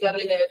बरेच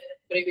विचारलेले आहेत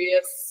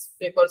प्रिव्हियस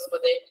पेपर्स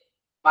मध्ये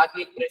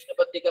मागील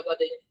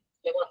प्रश्नपत्रिकामध्ये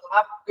त्यामुळे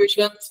हा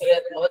क्वेश्चन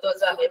सगळ्यात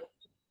महत्त्वाचा आहे.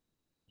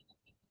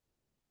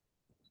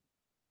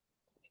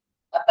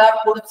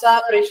 आता पुढचा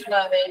प्रश्न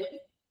आहे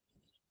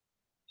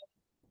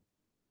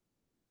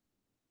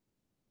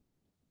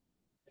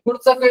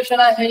पुढचा क्वेश्चन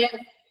आहे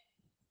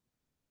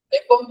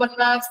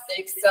 49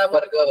 x चा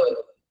वर्ग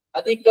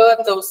अधिक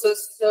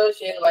 64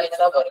 शेर y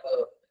चा वर्ग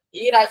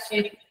ही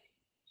राशी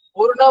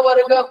पूर्ण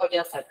वर्ग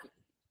होण्यासाठी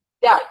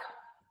त्या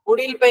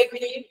पुढील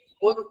पैकी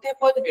कोणते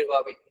पद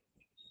मिळवावे.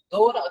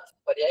 2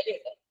 पर्याय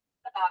येतात.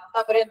 आता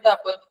आतापर्यंत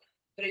आपण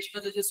प्रश्न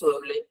जसे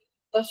सोडवले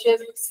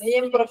तसेच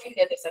सेम प्रोसेस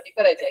यासाठी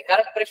करायचे आहे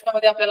कारण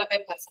प्रश्नामध्ये आपल्याला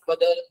काही खास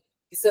बदल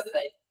दिसत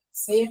नाही.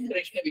 सेम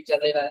प्रश्न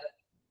विचारलेला आहे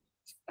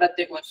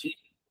प्रत्येक वर्षी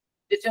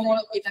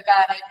त्याच्यामुळे इथं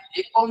काय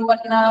आहे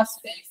 49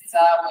 x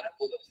चा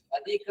वर्ग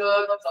अधिक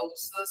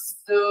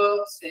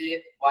 64 शेर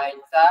y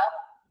चा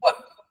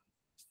वर्ग.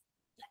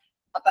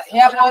 आता हे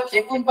आपण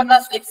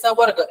 49 x चा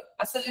वर्ग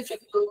असं लिहू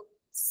शकतो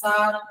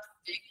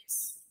 7x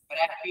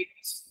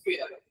ब्रॅकेट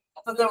स्क्वेअर.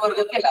 आता जर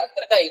वर्ग केला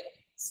तर काय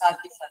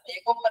 7 7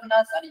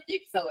 49 आणि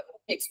 1 चा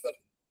वर्ग x वर्ग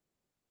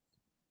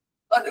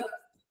अधिक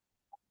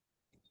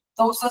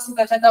 64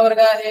 कशाचा वर्ग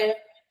आहे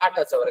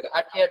 8 चा वर्ग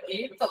 8 8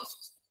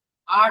 64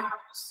 8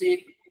 शेर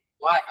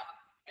y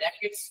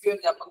ब्रॅकेट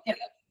स्क्वेअर आपण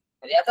केला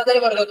तर याचा जरी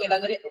वर्ग केला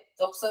तरी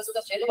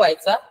 64 शेर y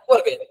चा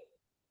वर्ग येतो.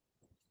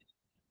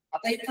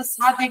 आता इथं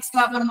 7x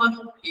ला आपण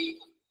म्हणू a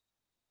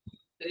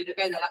तर इथे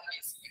काय झाला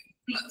a स्क्वेअर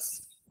प्लस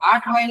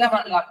 8y ला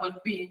म्हणलं आपण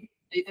b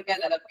तर इथे काय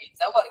झाला b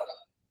चा वर्ग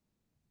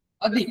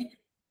अधिक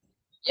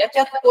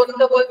याच्यात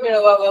कोणतं पद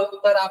मिळवावं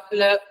तर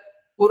आपल्या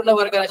पूर्ण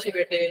वर्ग राशी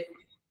भेटेल.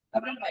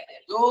 आपल्याला माहिती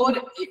आहे 2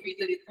 AB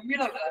जर इथे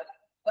मिळवलं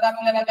तर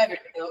आपल्याला काय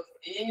भेटतं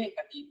A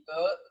अधिक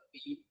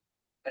B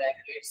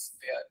ब्रॅकेट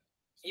स्क्वेअर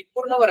ही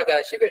पूर्ण वर्ग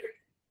राशी भेटेल.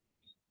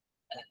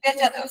 आणि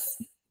त्याच्यातच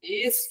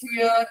A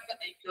स्क्वेअर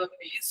अधिक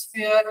B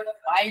स्क्वेअर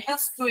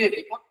मायनस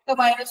 2AB फक्त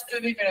मायनस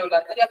 2AB मिळवला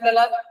तरी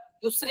आपल्याला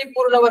दुसरी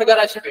पूर्ण वर्ग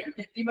राशी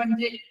भेटते ती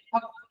म्हणजे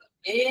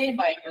फक्त A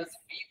minus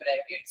B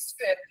bracket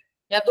square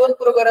या दोन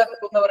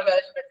पूर्ण वर्ग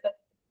राशी भेटतात.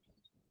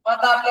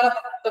 आता आपल्याला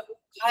फक्त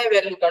काय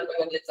व्हॅल्यू काढणं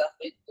गरजेचं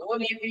आहे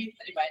 2AB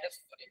आणि मायनस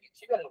 2AB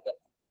ची व्हॅल्यू काढा.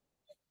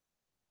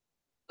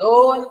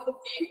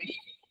 2AB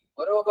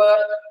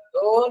बरोबर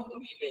 2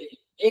 गुणिले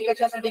A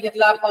कशासाठी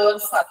घेतला आपण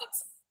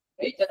 7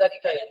 याच्या जागी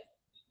काय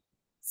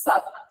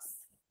 7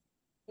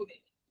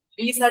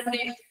 B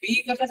साठी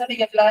B कशासाठी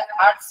घेतला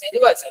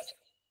 8/12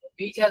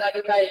 B च्या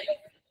जागी काय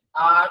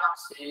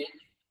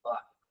 8/12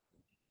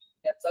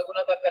 याचा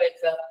गुणाकार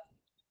करायचा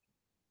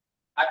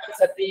 8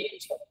 साठी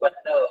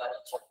 56 आणि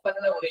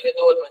 56 गुणिले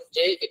 2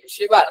 म्हणजे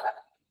 112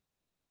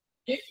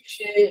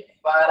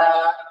 112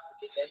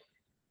 गुणिले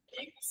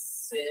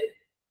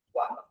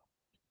 112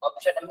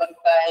 ऑप्शन नंबर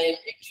काय आहे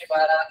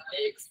 112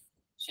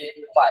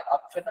 1/5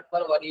 ऑप्शन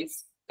नंबर 1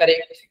 इज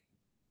करेक्ट.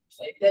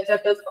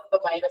 त्याच्यातच फक्त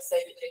मायनस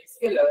साइन चेंज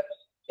केलं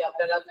की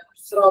आपल्याला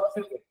दुसरा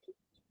ऑप्शन भेटतो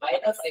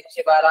मायनस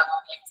 112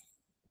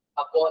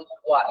 अपॉन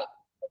y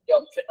म्हणजे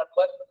ऑप्शन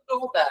नंबर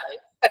 2 आहे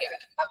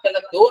करेक्ट. आपल्याला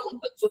दोन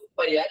अचूक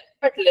पर्याय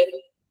भेटले.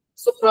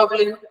 So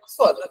problem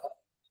solve.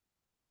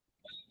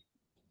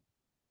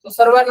 तो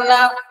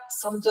सर्वांना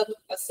समजत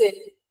असेल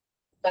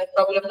काही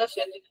प्रॉब्लेम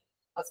नसेल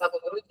असा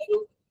बरोबर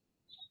करू.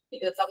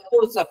 त्याचा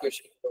पुढचा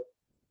क्वेश्चन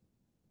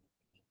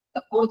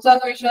पुढचा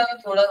क्वेश्चन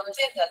थोडा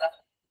चेंज झाला.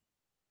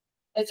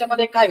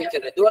 त्याच्यामध्ये काय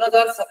विचारलंय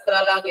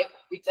 2017 ला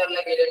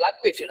विचारला गेलेला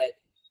क्वेश्चन आहे.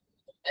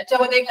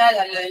 त्याच्यामध्ये काय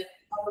झालंय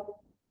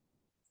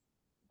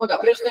बघा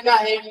प्रश्न काय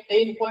आहे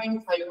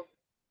 10.5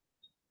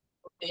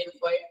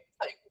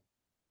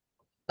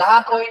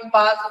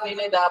 10.5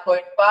 गुणिले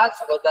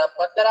 10.5 वजा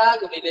 15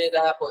 गुणिले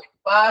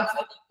 10.5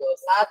 अधिक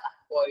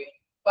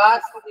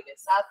 7.5 गुणिले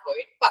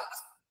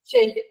 7.5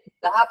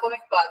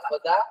 10.5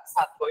 वजा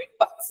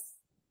 7.5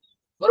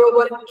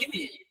 बरोबर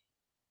किती.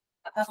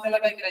 आता आपल्याला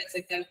काय करायचं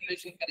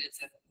कॅल्क्युलेशन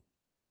करायचं.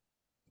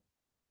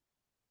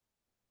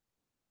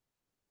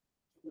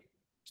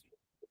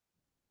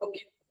 ओके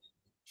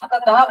आता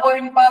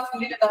 10.5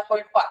 गुणिले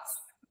 10.5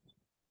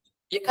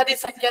 एखादी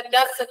संख्या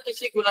त्याच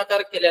संख्येशी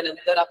गुणाकार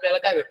केल्यानंतर आपल्याला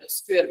काय भेटतो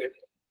स्क्वेअर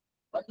भेटतो.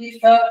 म्हणजे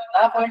इथं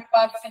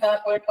 10.5 से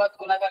 10.5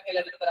 गुणाकार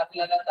केल्यानंतर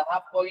आपल्याला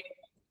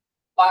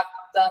 10.5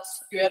 चा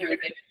स्क्वेअर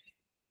भेटेल.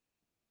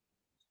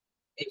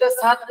 इथं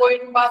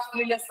 7.5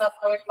 गुणिले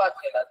 7.5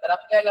 केला तर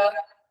आपल्याला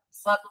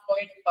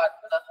 7.5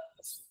 चा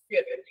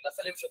स्क्वेअर भेटेल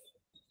असं लिहू शकतो.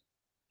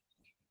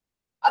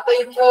 आता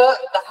इथं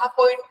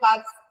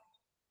 10.5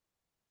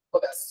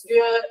 बघा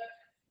स्क्वेअर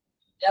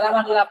याला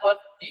म्हणलं आपण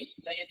b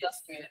याचा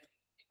स्क्वेअर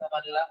इथं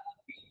म्हणला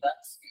b चा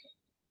स्क्वेअर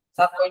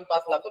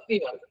 7.5 ला आपण b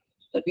म्हणतो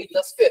तर b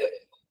चा square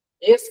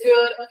a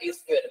square b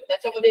square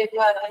त्याच्यामध्ये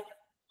इथं आहे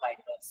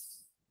मायनस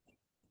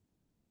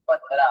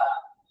 15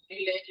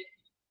 दिले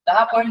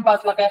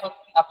 10.5 ला काय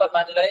आपण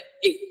मानलंय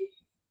a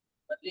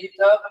म्हणजे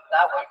इथं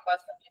 10.5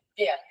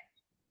 म्हणजे a आहे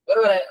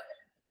बरोबर आहे.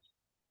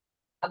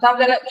 आता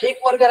आपल्याला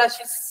एक वर्ग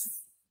राशी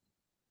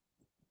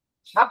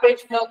हा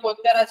प्रश्न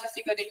कोणत्या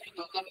राशीशी कनेक्ट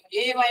होतो तर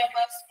a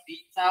मायनस b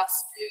चा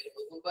स्क्वेअर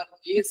बरोबर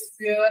a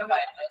square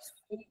minus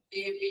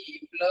 2ab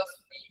plus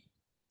b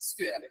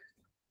square.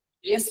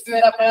 a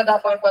square आपल्याला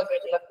 10.5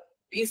 भेटला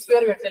b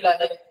स्क्वेअर भेटलेला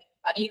आहे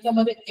आणि इथं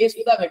मध्ये a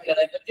सुद्धा भेटलेला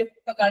आहे म्हणजे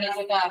फक्त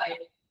काढायचं काय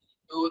आहे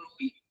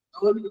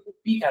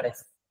 2b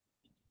काढायचं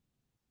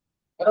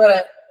बरोबर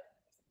आहे.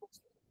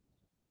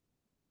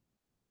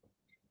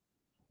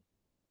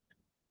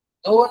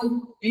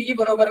 2b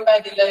बरोबर काय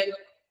दिलंय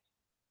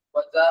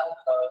वजा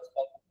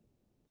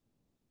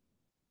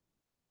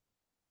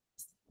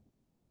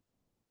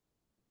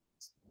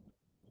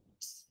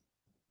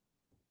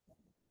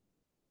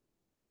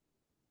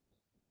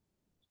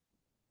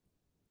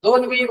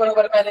 2b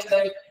बरोबर काय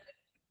दिलंय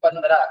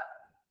 15.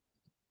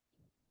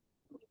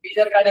 b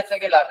जर काढायचा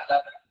गेला आपल्याला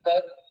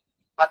तर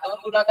हा 2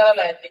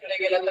 गुणाकाराला आहे तिकडे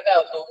गेला तर काय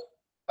होतो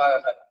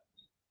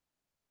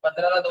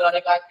 15 ला 2 ने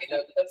भाग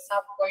केलं तर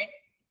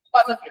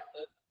 7.5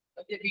 भेटतं.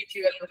 म्हणजे b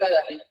ची व्हॅल्यू काय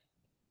झाली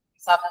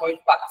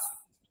 7.5.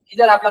 ही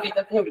जर आपण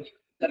इथं ठेवली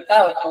तर काय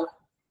होतो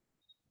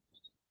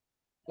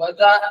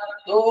वजा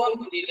 2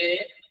 गुणिले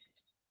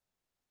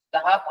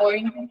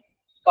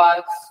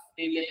 10.5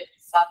 दिले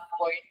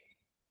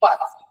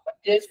 7.5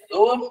 म्हणजे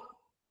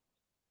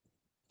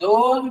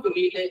 2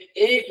 गुणिले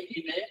 1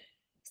 गुणिले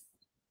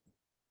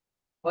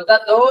वजा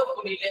 2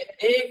 गुणिले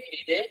 1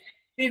 गुणिले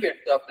b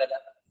भेटतो आपल्याला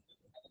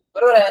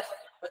बरोबर आहे.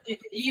 म्हणजे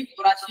ही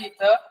राशी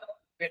इथं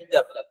भेटते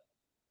आपल्याला.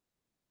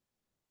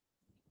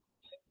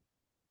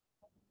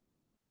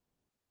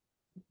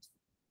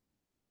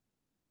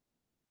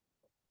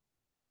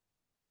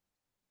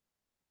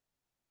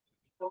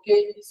 ओके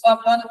सो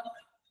आपण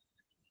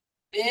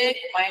a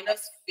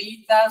मायनस b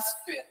चा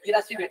स्क्वेअर ही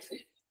राशी भेटली.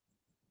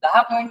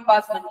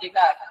 10.5 म्हणजे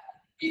काय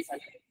a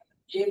साठी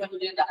a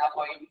म्हणजे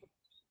 10.5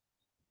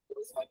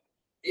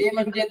 ए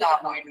म्हणजे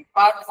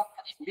 10.5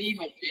 आणि बी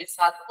म्हणजे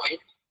 7.5.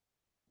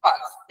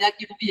 त्या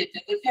किमती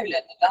याच्यात ठेवल्या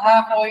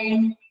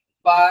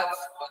 10.5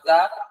 वजा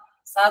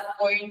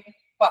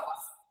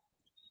 7.5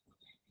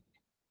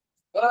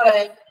 बरोबर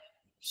आहे.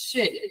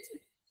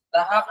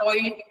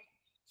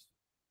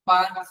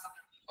 10.5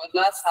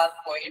 वजा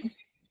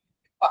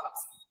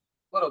 7.5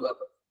 बरोबर.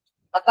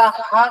 आता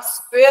हा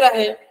स्क्वेअर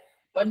आहे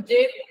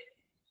म्हणजे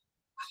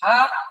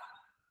हा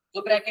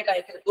जो ब्रॅकेट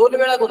आहे ते 2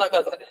 वेळा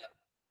गुणाकार झालेला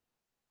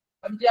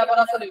म्हणजे आपण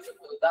असं लिहू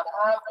शकतो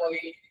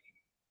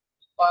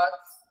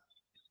 10.5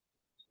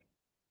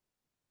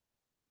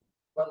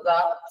 वजा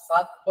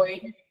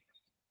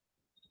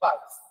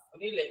 7.5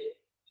 गुणिले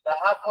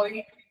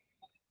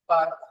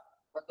 10.5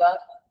 वजा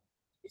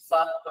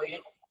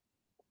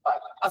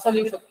 7.5 असं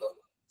लिहू शकतो.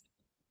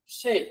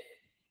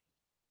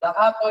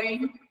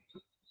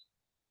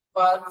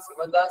 10.5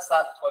 वजा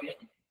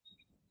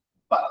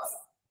 7.5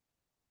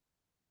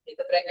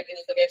 इथं ब्रॅकेट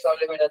नुसतं काही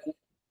प्रॉब्लेम येणार नाही.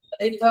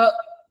 आता इथं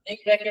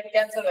एक ब्रॅकेट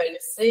कॅन्सल होईल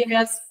सेम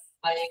याच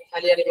आहे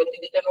खाली आणि वरती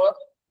त्याच्यामुळं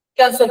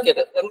कॅन्सल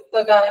केलं तर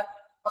उत्तर काय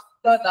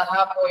फक्त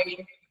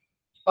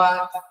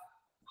 10.5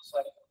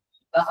 सॉरी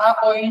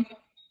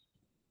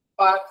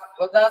 10.5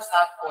 वजा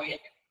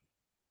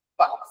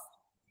 7.5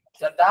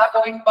 जर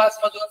 10.5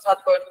 मधून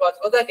 7.5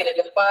 वजा केले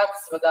तर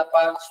 5 वजा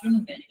 5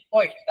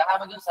 0.10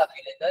 मधून 7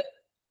 केले तर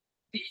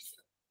 30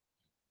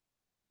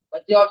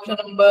 म्हणजे ऑप्शन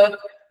नंबर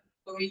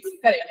 24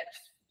 करेक्ट.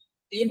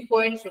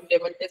 3.0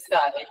 म्हणजे काय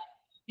आहे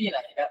 3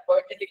 आहे का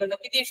पॉईंट तिकडनं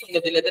किती शून्य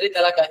दिले तरी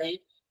त्याला काही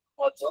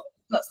महत्व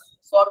नसतं.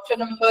 So option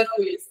number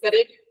 24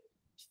 correct.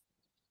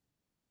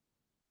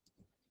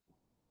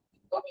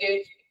 Okay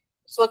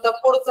so आता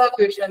पुढचा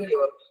क्वेश्चन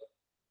घेऊ.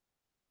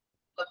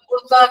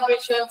 पुढचा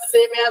क्वेश्चन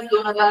सेम याच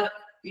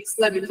 2020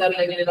 ला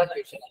विचारला गेलेला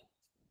क्वेश्चन आहे.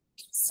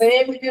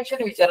 सेम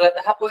क्वेश्चन विचारला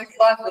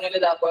 10.5 गुणिले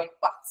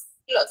 10.5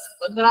 प्लस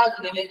 15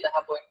 गुणिले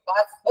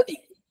 10.5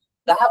 अधिक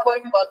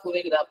 10.5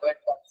 गुणिले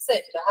 10.5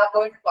 सेम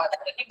 10.5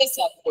 अधिक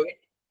 7.5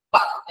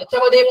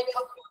 याच्यामध्ये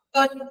फक्त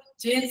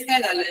चेंज काय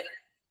झालंय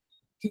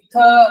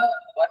इथं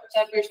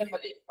मागच्या क्वेश्चन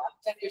मध्ये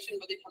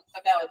फक्त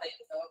काय होतं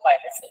इथं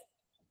मायनस आहे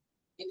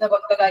इथं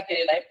फक्त काय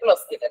केलेलं आहे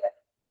प्लस केलेलं आहे.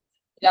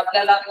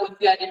 आपल्याला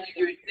कोणती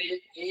आयडेंटिटी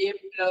भेटते a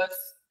प्लस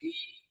b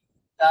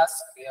चा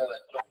square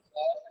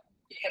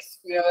a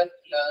square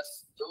plus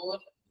 2ab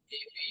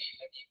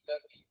अधिक b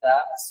चा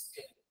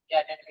स्क्वेअर ही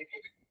आयडेंटिटी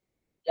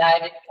या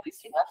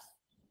आयडेंटिटी ना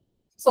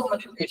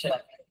संबंधित क्वेश्चन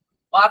आहे.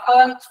 मग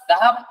आपण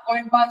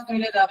 10.5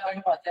 गुणिले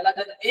 10.5 त्याला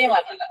जर a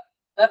मानला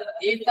तर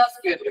a चा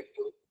स्क्वेअर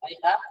भेटतो आणि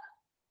हा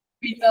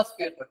b चा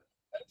स्क्वेअर भेटतो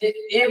म्हणजे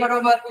a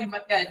बरोबर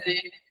किंमत काय येते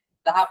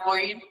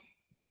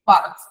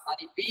 10.5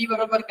 आणि b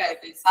बरोबर काय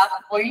येते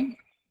 7.5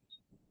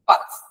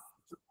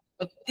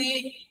 ती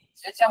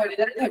याच्यामध्ये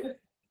जर ठेवली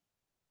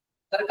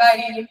तर काय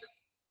येईल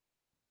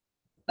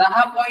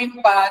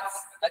 10.5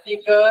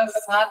 अधिक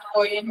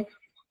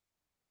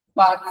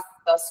 7.5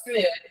 चा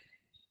स्क्वेअर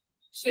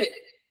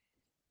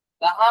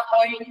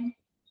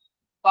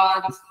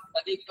 10.5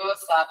 अधिक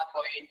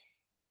 7.5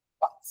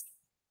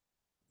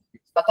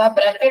 आता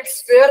ब्रॅकेट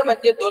स्क्वेअर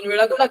म्हणजे 2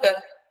 वेळा गुणाकार.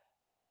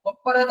 मग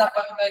परत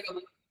आपण काय करू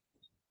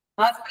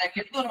हाच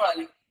ब्रॅकेट 2 वेळा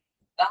लिहू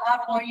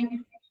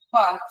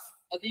 10.5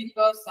 अधिक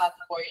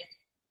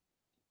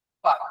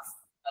 7.5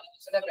 आणि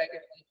दुसऱ्या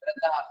ब्रॅकेट मध्ये परत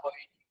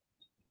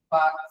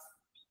 10.5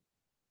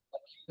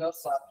 अधिक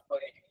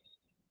 7.5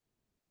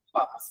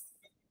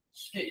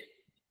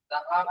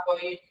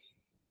 10.5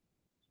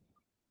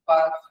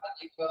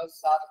 अधिक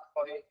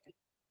 7.5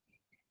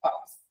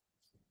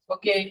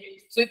 ओके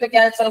सो इथं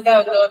कॅन्सल काय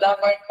होतं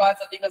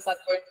 10.5 अधिक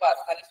 7.5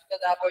 खाली सुद्धा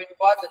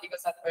 10.5 अधिक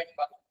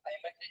 7.5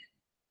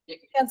 म्हणजे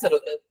कॅन्सल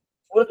होतं.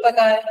 उरतं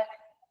काय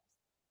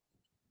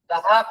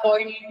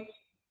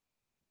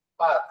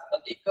 10.5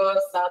 अधिक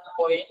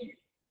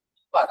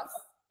 7.5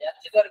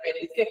 याची जर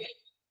बेरीज केली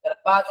तर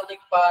 5 अधिक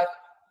 5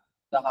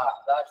 10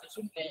 10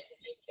 शून्य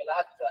एक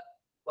केला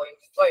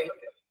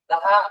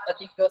 10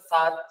 अधिक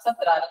 7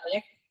 17 आणि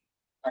 1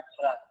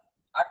 18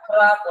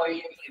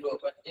 18.0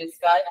 म्हणजेच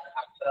काय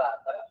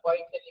 18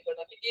 पॉईंट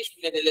तिकडनं किती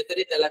शून्य दिले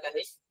तरी त्याला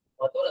काही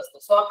महत्व नसतं.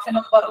 सो ऑप्शन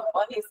नंबर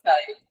 1 इज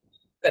काय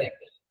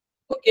करेक्ट.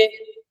 ओके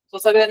सो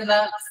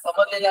सगळ्यांना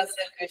समजलेले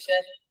असेल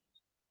क्वेश्चन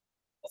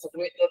असं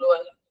गृहीत धरू.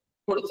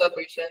 पुढचा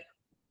क्वेश्चन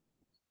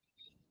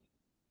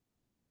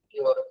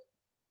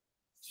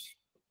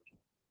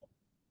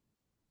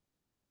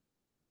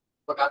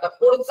बघा आता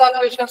पुढचा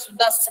क्वेश्चन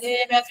सुद्धा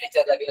सेम याच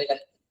विचारला गेलेला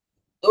आहे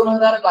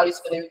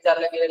 2022 मध्ये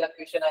विचारला गेलेला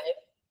क्वेश्चन आहे.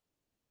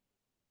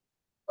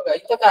 बघा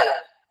इथं काय आहे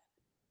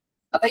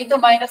आता इथं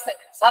मायनस आहे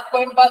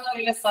 7.5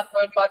 गुणिले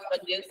 7.5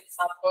 म्हणजे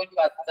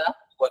 7.5 चा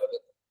वर्ग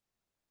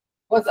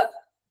वजा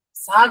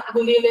 7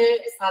 गुणिले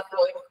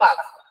 7.5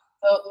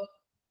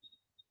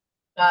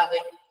 काय आहे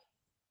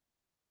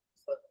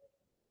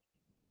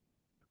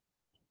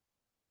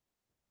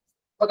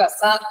बघा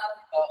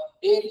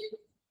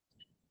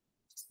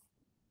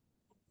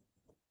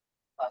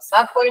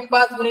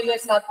 7.5 गुणिले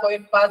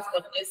 7.5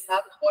 म्हणजे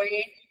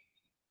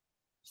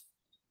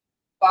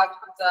 7.5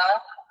 चा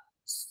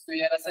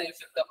स्क्वेअर असं येऊ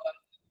शकतं आपण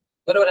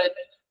बरोबर आहे.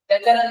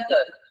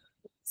 त्याच्यानंतर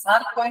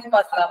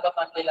 7.5 ला आपण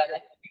मानलेला आहे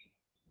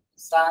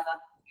 7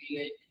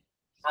 गुणिले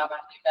हा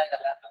म्हणजे काय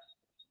झाला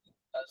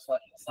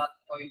सॉरी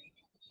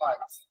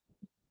 7.5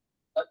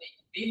 आणि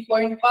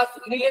 3.5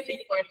 गुणिले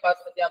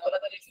 3.5 म्हणजे आपण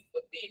आता लिहू शकतो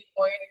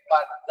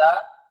 3.5 चा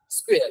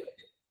स्क्वेअर.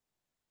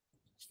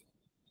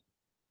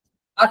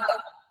 आता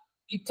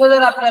इथं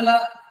जर आपल्याला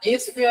a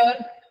स्क्वेअर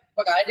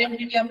बघा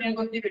आयडेंटिटी आपल्याला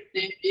कोणती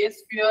भेटते a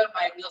square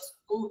minus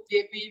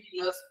 2ab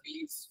plus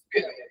b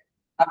square.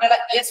 आपल्याला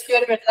a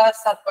स्क्वेअर भेटला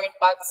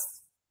 7.5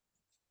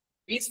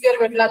 b स्क्वेअर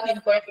भेटला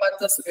 3.5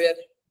 चा स्क्वेअर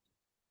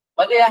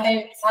मध्ये आहे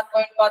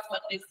 7.5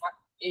 म्हणजे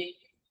 7a.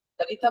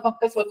 तर इथं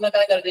फक्त शोधणं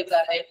काय गरजेचं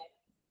आहे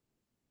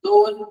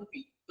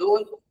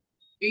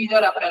 2b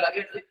जर आपल्याला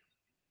भेटले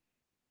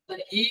तर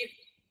ही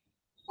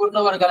पूर्ण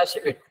वर्गाला अशी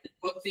भेटते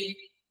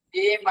कोणती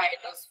a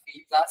मायनस b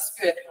चा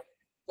स्क्वेअर.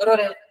 बरोबर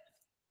आहे.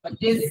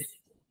 म्हणजे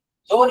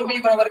 2b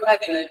बरोबर काय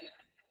दिलंय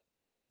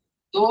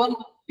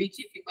 2b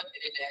ची किंमत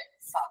दिलेली आहे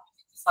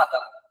 7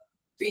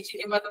 b ची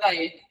किंमत काय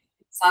आहे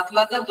 7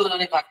 ला जर 2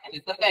 ने भाग केले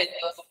तर काय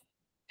येतं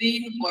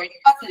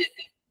 3.5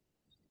 येते.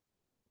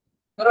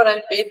 बरोबर आहे.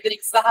 2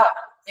 त्रिक 6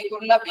 1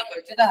 गुणला b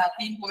वरचे 10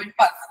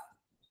 3.5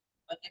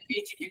 म्हणजे b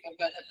ची किंमत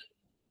काय झाली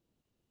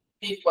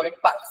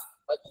 3.5.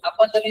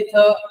 आपण जर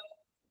इथं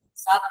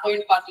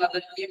 7.5 ला जर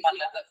a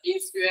मानला तर a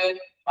स्क्वेअर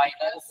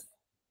मायनस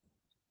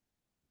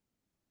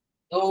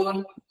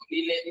 2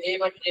 गुणिले a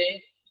म्हणजे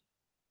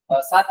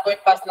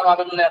 7.5 ला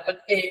वापरले आपण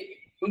a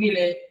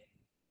गुणिले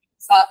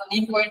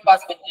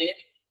 3.5 म्हणजे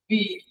b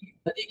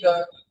अधिक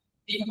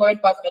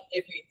 3.5 म्हणजे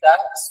b चा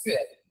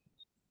स्क्वेअर.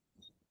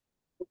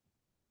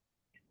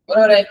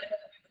 बरोबर आहे.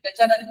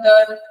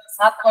 त्याच्यानंतर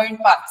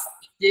 7.5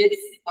 जे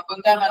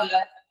आपण काय मानलं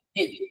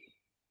a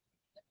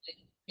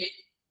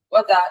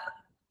वजा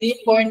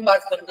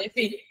 3.5 म्हणजे b.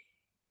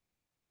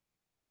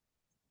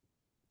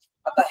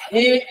 आता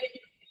हे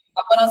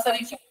आपण असं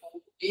लिहू शकतो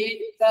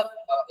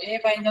a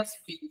मायनस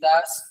b चा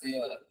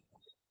स्क्वेअर a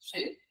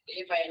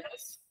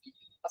मायनस b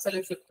असं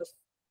लिहू शकतो.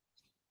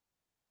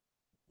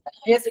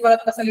 हेच परत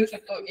कसं लिहू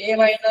शकतो a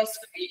minus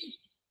b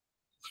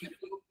a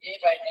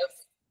minus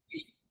b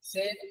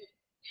say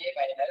a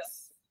minus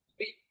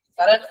b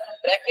कारण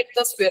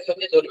ब्रॅकेटचा स्क्वेअर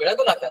म्हणजे 2 वेळा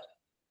गुणाकार.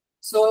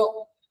 सो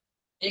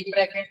एक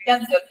bracket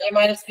cancel a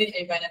minus b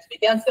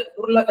cancel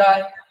उरलं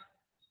काय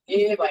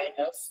a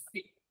मायनस b.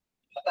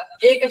 आता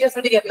a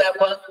कशासाठी घेतलाय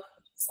आपण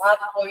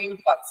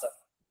 7.5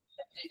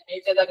 a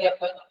च्या जागी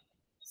आपण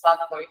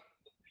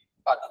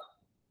 7.5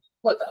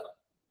 होता.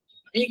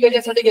 b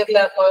कशासाठी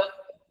घेतलाय आपण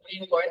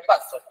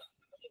 3.5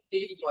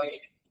 3.5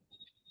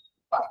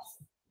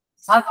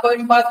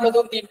 7.5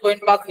 मधून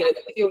 3.5 गेले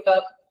तर किती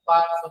होतात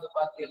 5 मधून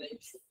 5 गेले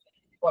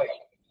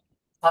पॉइंट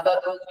 7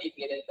 3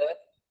 गेले तर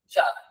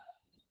 4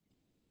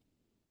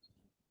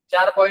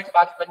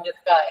 4.5 म्हणजे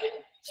काय आहे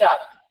 4.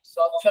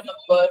 सो ऑप्शन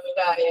नंबर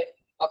काय आहे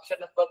option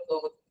number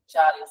 2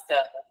 4 is the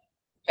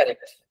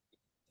correct.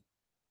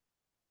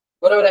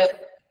 बरोबर आहे.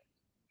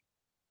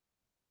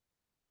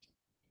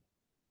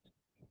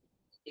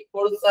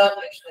 पुढचा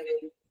प्रश्न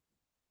घेऊ.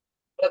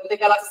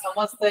 प्रत्येकाला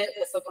समजतंय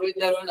असं गृहीत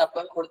धरून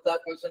आपण पुढचा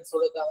क्वेश्चन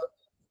सोडत आहोत.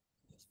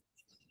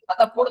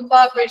 आता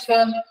पुढचा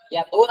क्वेश्चन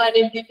या दोन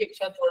आयडेंटिटी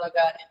पेक्षा थोडा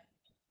काय आहे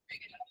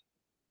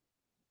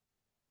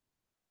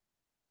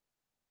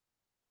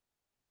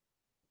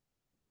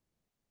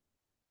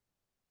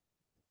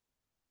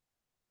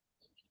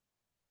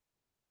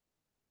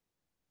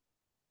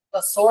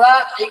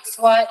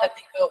 16xy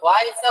अधिक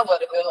y चा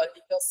वर्ग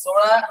अधिक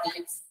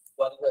 16x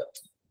वर्ग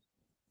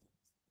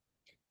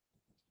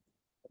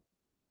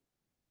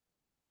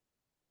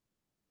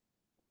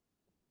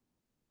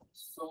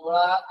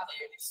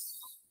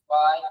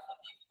 16xy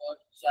अधिक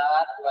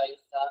 4y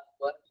चा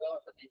वर्ग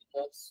अधिक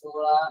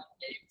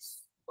 16x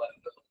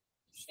वर्ग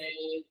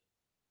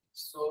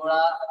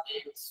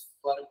 16x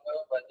वर्ग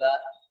वजा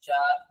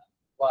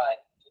 4y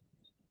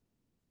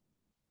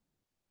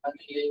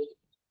अधिक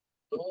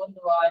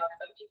 2y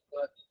अधिक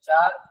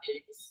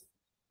 4x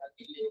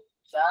अधिक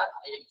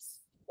 4x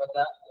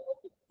वजा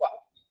 2y.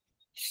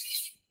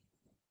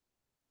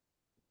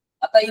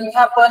 आता इथे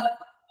आपण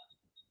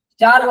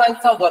 4y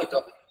चा वर्ग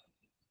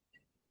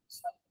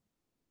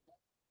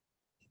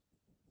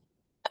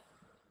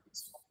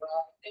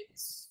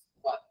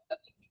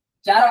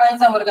 4y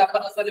चा वर्ग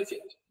आपण असं लिहू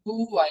शकतो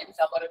 2y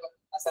चा वर्ग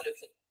असं लिहू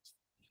शकतो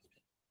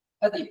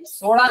अधिक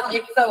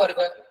 16x चा वर्ग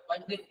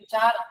म्हणजे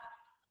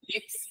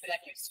 4x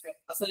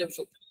असं लिहू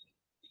शकतो.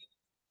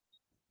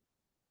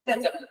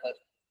 त्याच्यानंतर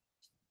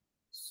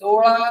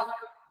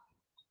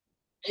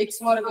 16x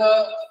वर्ग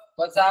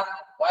वजा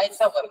y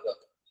चा वर्ग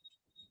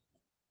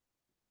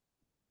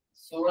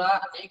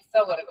 16x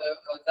चा वर्ग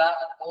वजा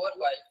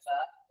 4y चा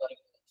वर्ग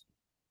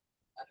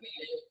आणि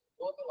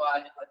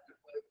 2y अधिक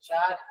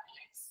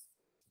 4x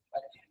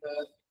अधिक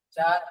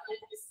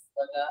 4x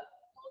वजा 2y.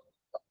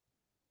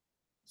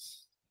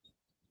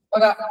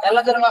 बघा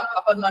याला जर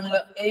आपण मानलं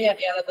a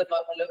आणि याला जर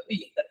मानलं b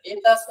तर a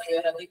चा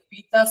स्क्वेअर अधिक b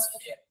चा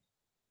स्क्वेअर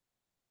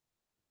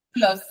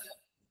प्लस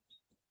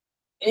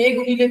a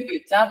गुणिले b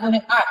 4 गुणे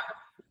 8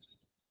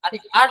 आणि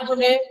 8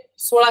 गुणे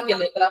 16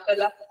 केले तर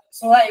आपल्याला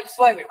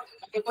 16xy भेटतो.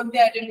 म्हणजे कोणती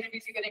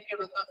आयडेंटिटीशी कनेक्टेड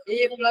होतं?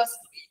 a प्लस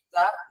b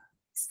चा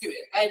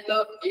स्क्वेअर. काय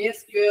तर a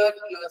square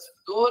plus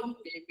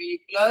 2ab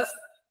plus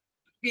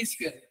b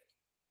square.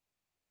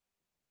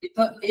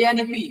 इथं a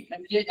आणि b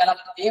म्हणजे याला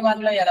a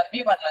मानलं याला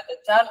b मानलं तर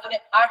 4 गुणे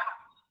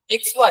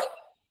 8xy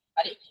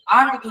आणि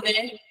 8 गुणे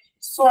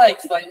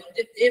 16xy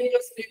म्हणजे a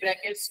plus b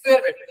bracket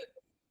square भेटतं.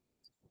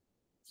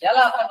 याला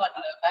आपण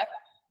म्हटलं काय?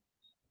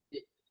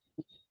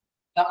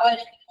 आपण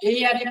a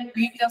आणि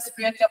b च्या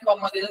स्क्वेअरच्या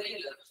फॉर्म मध्ये जर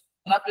लिहिलं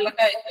तर आपल्याला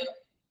काय येतं?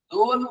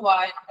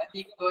 2y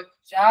अधिक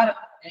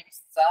 4x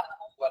चा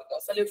वर्ग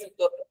असं लिहू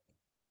शकतो.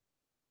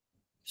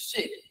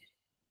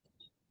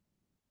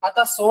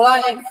 आता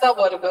 16x चा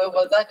वर्ग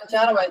वजा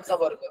 4y चा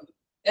वर्ग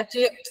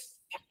याचे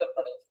फॅक्टर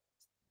पडेल.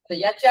 तर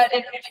याची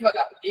आयडेंटिटी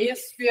बघा a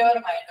square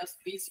minus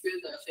b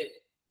square असेल.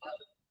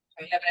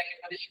 पहिल्या ब्रॅकेट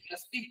मध्ये a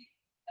प्लस b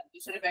आणि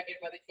दुसऱ्या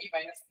ब्रॅकेट मध्ये a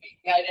minus b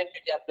he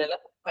identity आपल्याला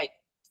माहिती.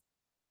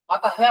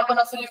 आता हे आपण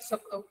असं लिहू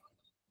शकतो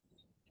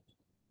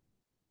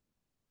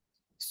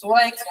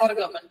 16x वर्ग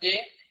म्हणजे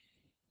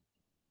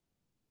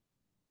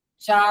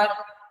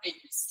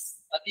 4x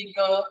अधिक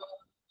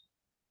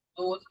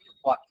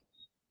 2y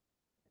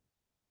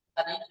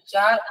आणि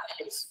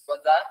 4x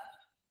वजा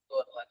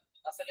 2y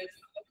असं लिहू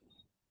शकतो.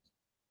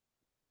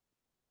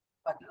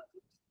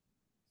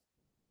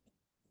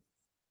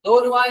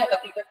 2y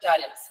अधिक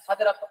 4x हा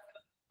जर आपण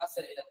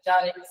असं लिहिलं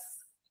 4x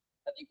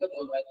अधिक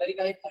 2y तरी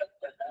काही फरक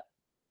पडणार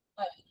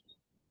नाही.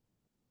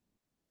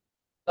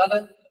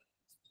 चालेल.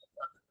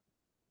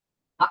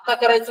 आता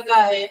करायचं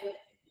काय आहे?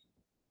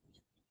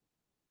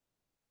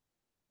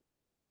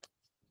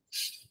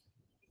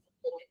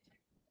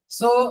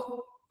 सो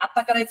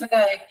आता करायचं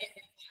काय आहे की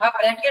हा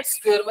ब्रॅकेट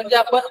स्क्वेअर म्हणजे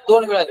आपण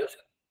 2 वेळा लिहू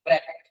शकतो.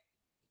 ब्रॅकेट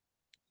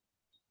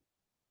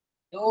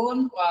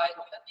 2y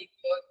अधिक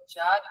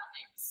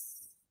 4x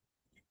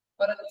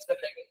परत दुसऱ्या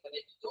ब्रॅकेट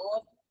मध्ये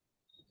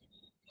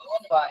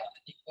 2y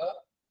अधिक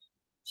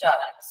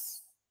 4x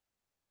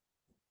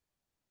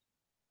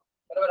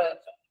बरोबर आहे.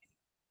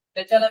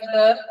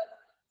 त्याच्यानंतर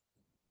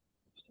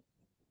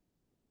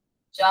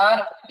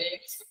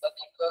 4x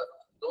अधिक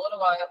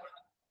 2y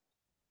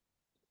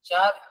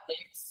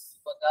 4x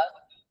वजा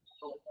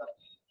 2y.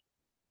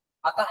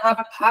 आता हा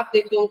भाग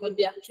देतो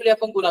म्हणजे ऍक्च्युअली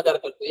आपण गुणाकार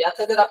करतो.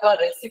 याचा जर आपण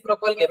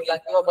रेसिप्रोकल घेतला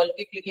किंवा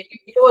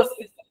मल्टिप्लिकेटिव्ह इनव्हर्स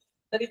घेतला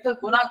तर इथं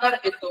गुणाकार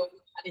येतो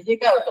आणि हे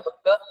काय होतं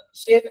फक्त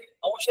छेद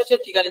अंशाच्या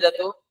ठिकाणी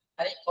जातो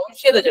आणि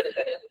अंशेदाच्या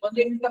ठिकाणी जातो.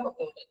 म्हणजे इथं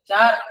फक्त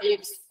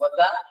 4x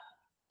वजा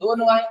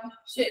 2y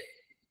छेद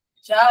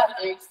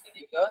 4x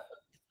अधिक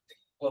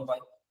 2y.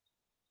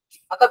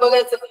 आता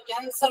बघायचं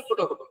कॅन्सल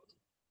कुठं होतो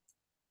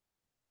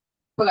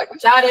बघा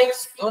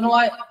 4x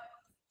 2y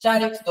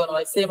 4x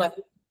 2y same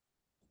आहे.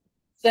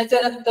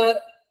 त्याच्यानंतर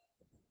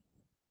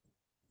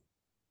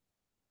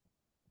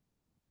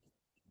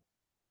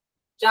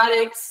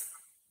 4x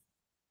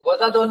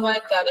वजा 2y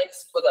 4x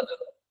वजा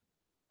 2y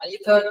आणि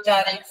इथं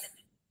 4x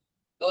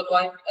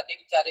 2y अधिक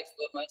 4x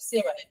 2y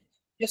सेम आहे.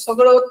 हे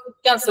सगळं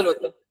कॅन्सल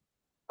होतं.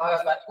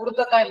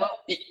 पुढचं काय मग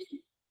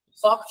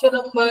ऑप्शन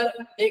नंबर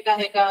 1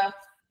 आहे का?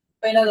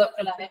 पहिलाच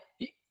ऑप्शन आहे.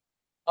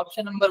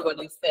 ऑप्शन नंबर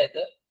 1 इज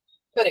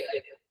करेक्ट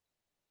आहे.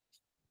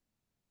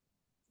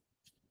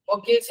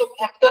 ओके. सो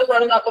फॅक्टर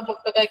म्हणून आपण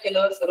फक्त काय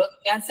केलं सरळ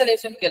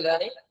कॅन्सलेशन केलं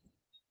आणि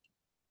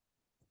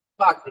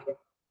भाग दिले.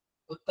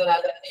 उत्तर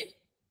आलं A.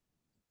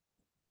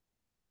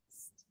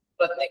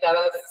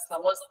 प्रत्येकाला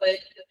समजतंय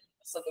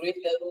असं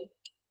गृहीत धरून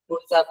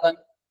पुढचा आपण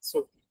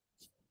सोडू.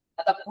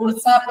 आता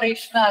पुढचा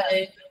प्रश्न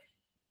आहे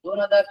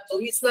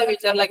 2024 ला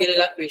विचारला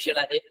गेलेला क्वेश्चन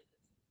आहे.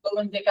 तो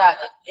म्हणजे काय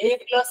आहे? a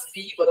प्लस b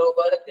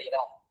बरोबर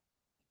 13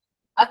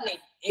 आणि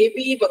ab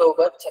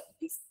बरोबर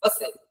 36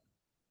 असेल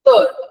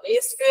तर a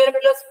square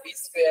plus b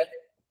square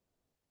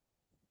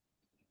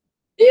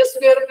a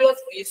square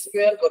plus b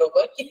square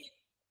बरोबर किती?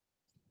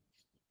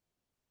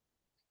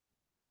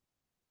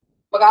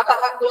 बघा आता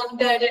हा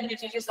कोणत्या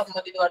आयडेंटिटीशी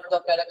संबंधित वाटतो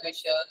आपल्याला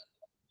क्वेश्चन?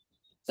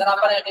 जर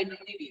आपण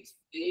आयडेंटिटी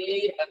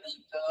दिली a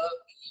अधिक b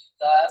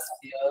चा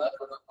स्क्वेअर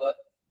बरोबर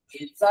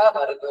a चा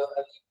वर्ग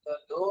अधिक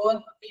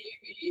 2ab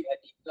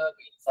अधिक b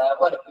चा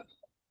वर्ग.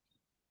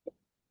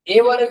 a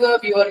वर्ग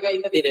b वर्ग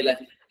इथं दिलेला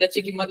आहे.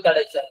 त्याची किंमत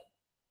काढायची आहे.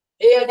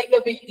 a अधिक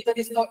b इथं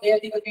दिसतो a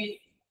अधिक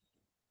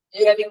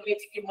b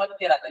ची किंमत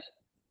 13 आहे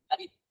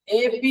आणि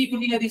ab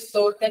गुणिले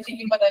दिसतो त्याची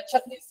किंमत आहे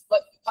 36.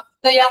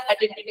 फक्त या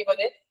आयडेंटिटी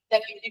मध्ये त्या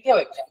किमती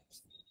ठेवायच्या.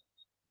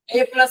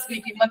 a प्लस b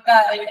किंमत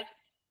काय आहे?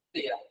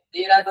 13.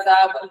 13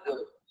 चा वर्ग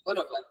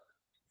बरोबर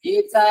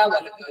a चा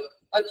वर्ग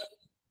अधिक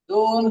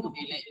 2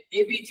 गुणिले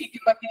ab ची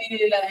किंमत किती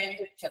दिलेली आहे?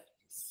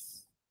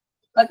 36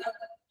 अधिक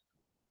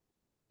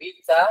b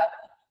चा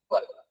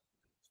वर्ग.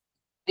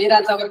 13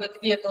 चा वर्ग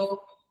किती येतो?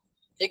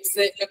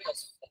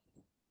 169.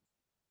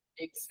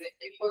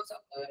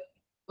 169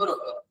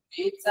 बरोबर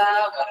a चा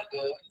वर्ग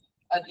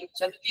अधिक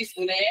 36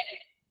 गुणे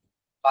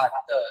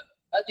 72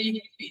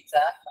 अधिक b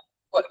चा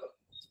वर्ग.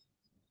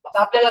 आता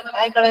आपल्याला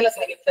काय करायला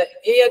सांगितलं?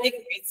 a अधिक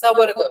b चा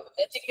वर्ग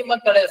याची किंमत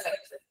काढायला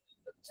सांगितलं.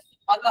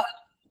 आता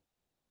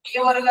a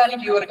वर्ग आणि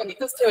b वर्ग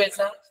इथंच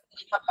ठेवायचा.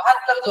 हा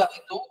भागाकार जो आहे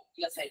तो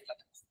या साईडला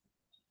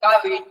काय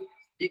होईल?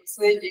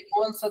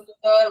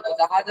 169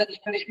 वजा हा जर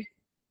इकडे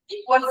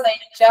इक्वल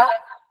साईनच्या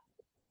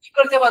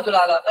इकडच्या बाजूला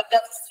आला तर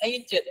त्याचं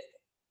साईन चेंज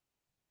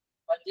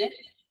म्हणजे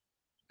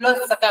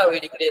प्लस काय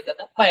होईल इकडे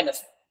येताना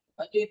मायनस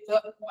म्हणजे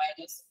इथं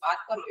मायनस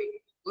 72 होईल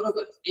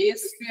बरोबर a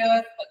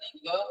स्क्वेअर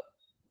अधिक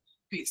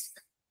b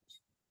स्क्वेअर.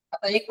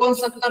 आता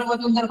 69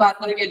 मधून जर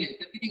 72 गेले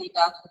तर किती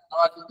होतात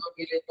 9 मधून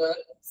गेले तर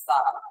 6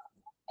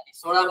 आणि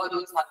 16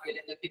 मधून 7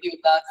 गेले तर किती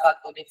होतात 7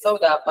 दोन्ही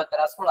 14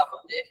 15 16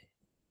 म्हणजे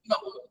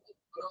 9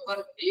 बरोबर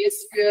a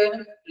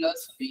square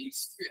plus b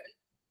square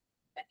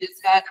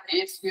म्हणजेच काय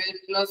a square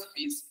plus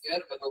b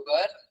square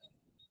बरोबर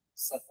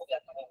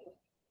 17.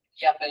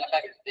 हे आपल्याला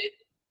काय भेटते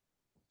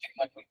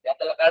किंमत भेटते.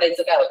 आपल्याला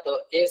काढायचं काय होतं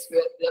a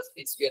square plus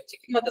b square ची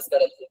किंमतच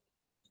काढायची.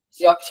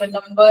 जी ऑप्शन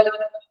नंबर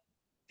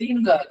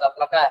 3 जो आहे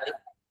आपला काय आहे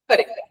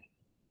करेक्ट आहे.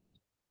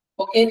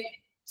 ओके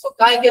सो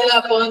काय केलं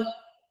आपण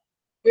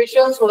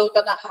क्वेश्चन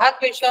सोडवताना हा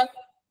क्वेश्चन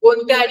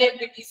कोणत्या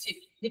आयडेंटिटीशी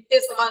नित्य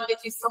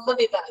समानतेशी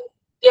संबंधित आहे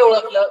ते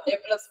ओळखलं a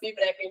plus b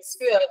bracket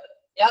square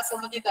या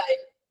संबंधित आहे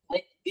आणि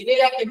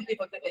दिलेल्या किमती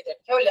फक्त त्याच्यात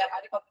ठेवल्या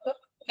आणि फक्त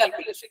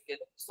कॅल्क्युलेशन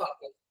केलं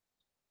सॉल्व्ह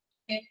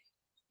केलं.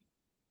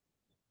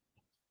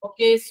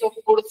 ओके सो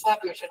पुढचा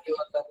क्वेश्चन घेऊ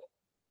आता.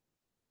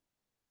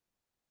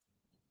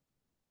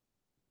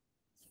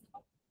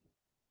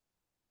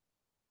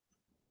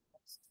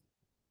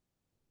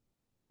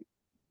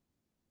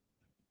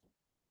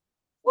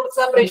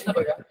 पुढचा प्रश्न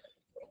बघा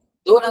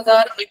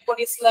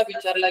 2019 ला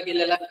विचारला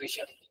गेलेला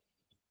क्वेश्चन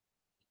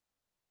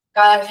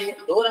काय आहे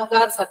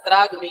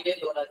 2017 गुणिले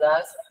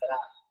 2017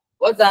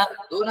 वजा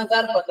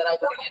 2015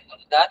 गुणिले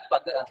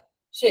 2015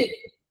 छेद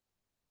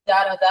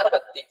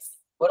 4032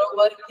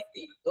 बरोबर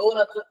किती दोन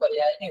अचूक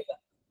पर्याय निवडा.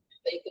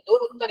 तर इथे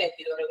दोन उत्तर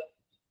येतील बरोबर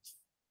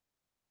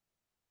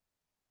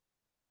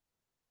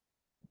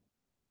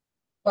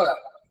बघा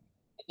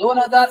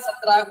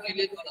 2017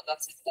 गुणिले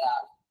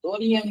 2017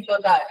 दोन्ही अंक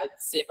काय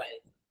आहेत सेम आहेत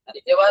आणि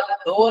जेव्हा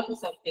दोन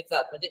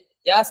संख्येचा म्हणजे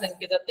या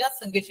संख्येचा त्या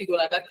संख्येशी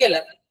गुणाकार केला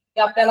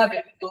की आपल्याला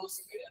भेटतो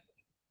स्क्वेअर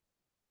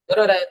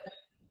बरोबर आहे.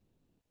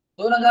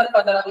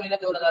 2015 गुणिले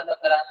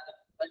 2015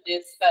 म्हणजे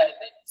काय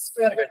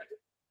स्क्वेअर भेटतो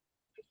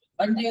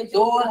म्हणजे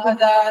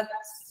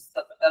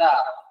 2017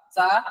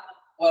 चा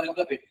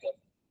वर्ग भेटतो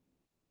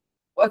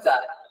वजा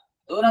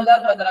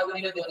 2015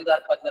 गुणिले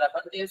 2015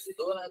 म्हणजे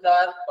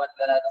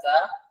 2015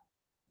 चा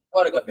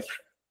वर्ग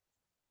भेटतो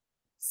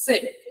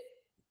सेम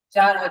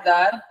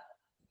 4032.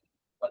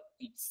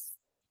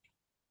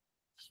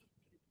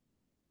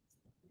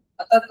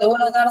 आता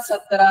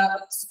 2017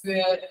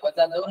 स्क्वेअर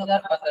वजा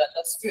 2015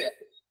 चा स्क्वेअर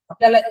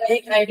आपल्याला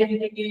एक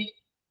आयडेंटिटी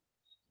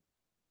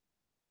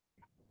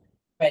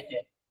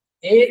पाहिजे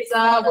a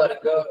चा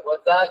वर्ग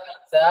वजा b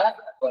चा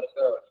वर्ग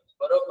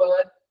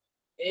बरोबर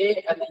a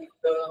अधिक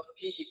b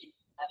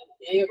आणि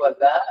a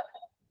वजा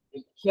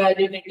ही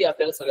आयडेंटिटी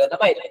आपल्याला सगळ्यांना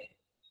माहिती आहे.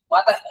 मग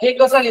आता हे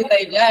कसं लिहिता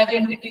येईल या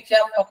आयडेंटिटीच्या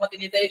फॉर्ममध्ये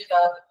लिहिता येईल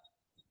का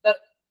तर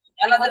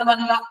याला जर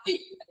म्हणला a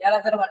याला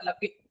जर म्हणला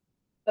b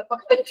तर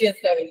फक्त चेंज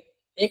करावी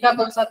एका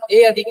कंसात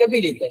a अधिक b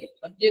लिहिता येईल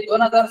म्हणजे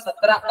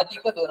 2017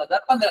 अधिक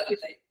 2015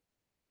 लिहिता येईल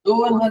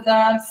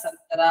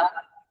 2017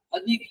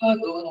 अधिक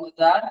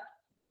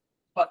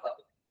 2015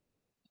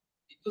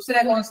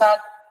 दुसऱ्या कंसात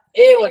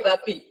a वजा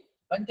b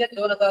म्हणजे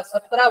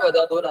 2017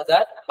 वजा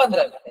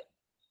 2015 लिहिता येईल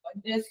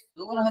म्हणजे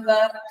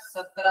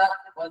 2017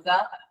 वजा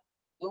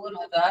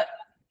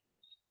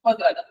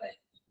 2015 लिहिता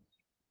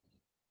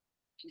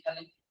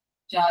येईल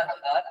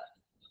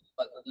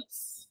 4032.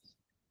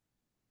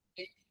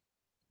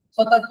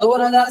 स्वतः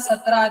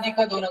 2017 अधिक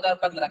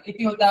 2015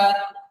 किती होतात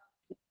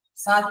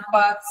 7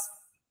 5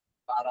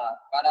 12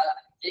 12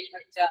 एक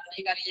हातच्या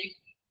एक आणि एक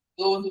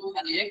दोन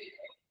आणि एक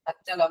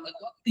हातच्या लावला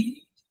तो 3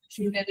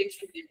 शून्य अधिक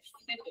शून्य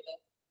शून्य होतात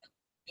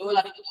 2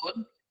 आणि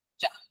 2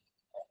 4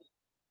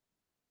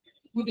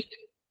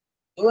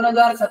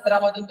 2017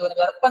 मधून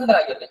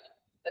 2015 गेले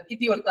तर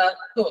किती होतात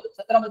 2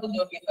 17 मधून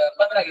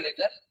 15 गेले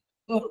तर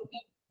 2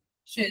 होतात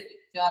छेद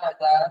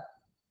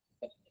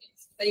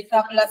 4032. तर इथं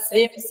आपला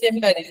सेम सेम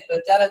काय दिसतं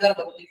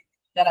 4032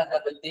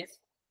 4032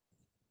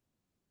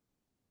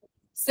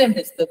 सेम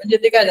दिसतं म्हणजे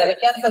ते काय झालं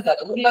कॅन्सल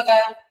झालं उरलं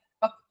काय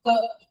फक्त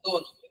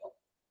 2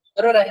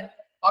 बरोबर आहे.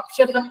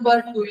 ऑप्शन नंबर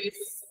 2 इज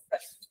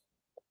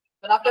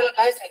पण आपल्याला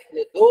काय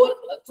सांगितले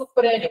दोन अचूक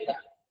पर्याय निवडा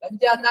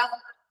म्हणजे आता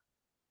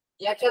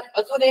याच्यात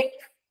अजून एक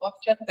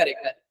ऑप्शन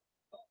करेक्ट आहे.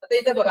 आता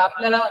इथे बघा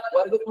आपल्याला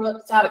वर्गमूळ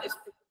 4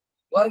 दिसतो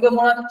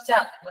वर्गमूळात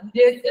 4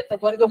 म्हणजे याचं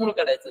वर्गमूळ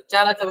काढायचं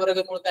 4चं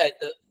वर्गमूळ काय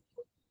येतं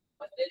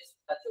म्हणजे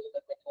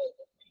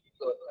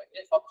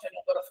ऑप्शन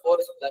नंबर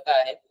 4 सुद्धा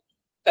काय आहे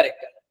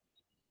करेक्ट आहे.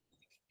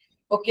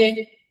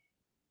 ओके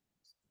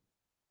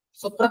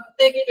सो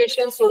प्रत्येक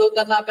क्वेश्चन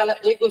सोडवताना आपल्याला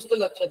एक गोष्ट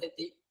लक्षात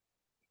येते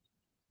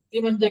ती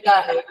म्हणजे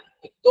काय आहे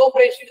तो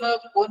प्रश्न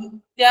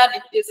कोणत्या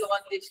नित्य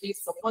समानतेशी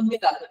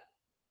संबंधित आहे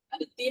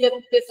आणि ती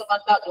नित्य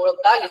समानता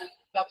ओळखता आली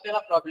तर आपल्याला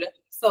प्रॉब्लेम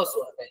सहज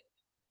सोडवता येईल.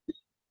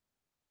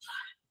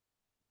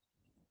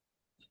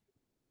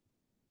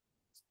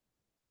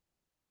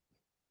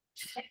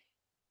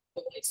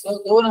 ओके सो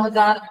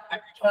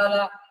 2018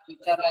 ला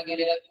विचारला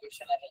गेलेला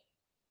क्वेश्चन आहे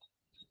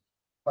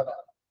बघा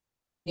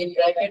in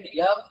bracket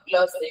m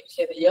plus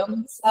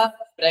 1/m चा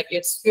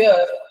ब्रॅकेट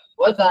स्क्वेअर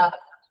वजा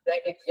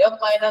bracket m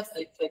minus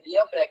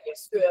 1/m bracket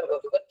square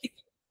बरोबर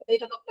किती. आता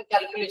इथे फक्त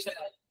कॅल्क्युलेशन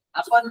आहे.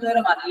 आपण जर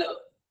मानलं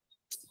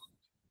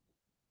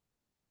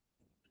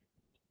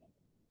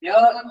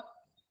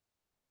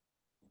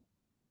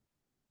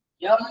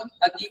m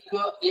अधिक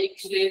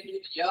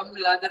 1/m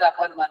ला जर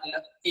आपण मानलं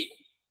a,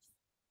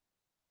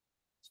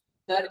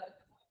 तर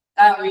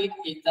काय होईल,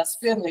 a चा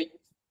स्क्वेअर होईल.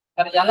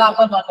 कारण याला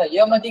आपण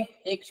मानलं m अधिक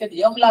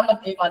 1/m ला आपण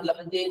a मानलं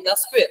म्हणजे a चा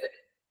स्क्वेअर.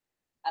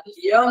 आणि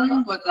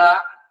m वजा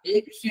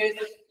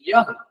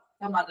 1/m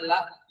चा मानला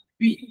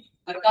b,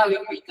 तर काय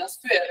होईल b चा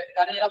स्क्वेअर.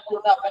 कारण याला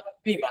पूर्ण आपण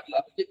b मानला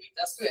म्हणजे b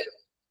चा स्क्वेअर.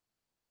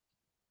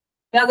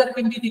 त्या जर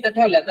किमती तिथे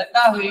ठेवल्या तर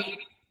काय होईल,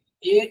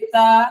 a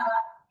चा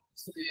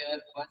स्क्वेअर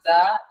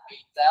वजा b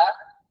चा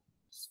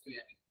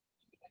स्क्वेअर.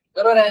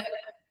 बरोबर आहे.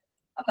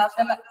 आता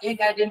आपल्याला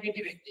एक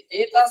आयडेंटिटी भेटते,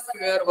 a चा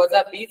स्क्वेअर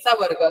वजा b चा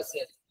वर्ग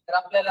असेल तर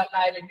आपल्याला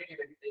काय आयडेंटिटी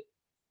भेटते,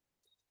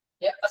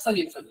 हे असं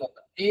लिहू शकतो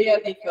आपण, a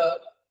अधिक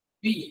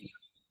b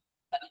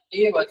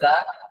आणि a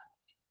वजा.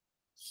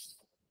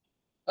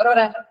 बरोबर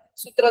आहे,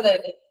 सूत्र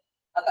द्यायचे.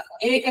 आता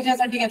a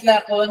कशासाठी घेतलाय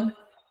आपण,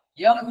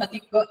 m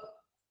अधिक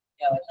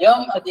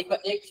 1/m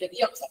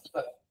साठी.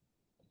 बघा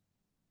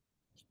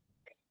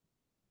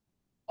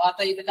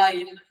आता इथे काय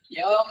येईल,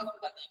 m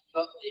अधिक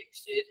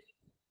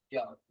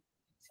 1/m.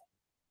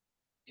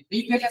 b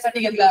कशासाठी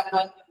घेतलाय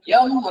आपण,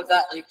 m वजा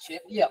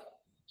 1/m,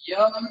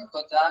 m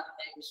वजा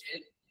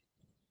 1/m.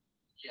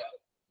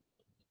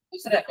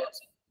 दुसऱ्या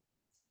कंस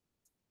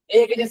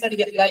a कशासाठी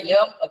घेतलाय,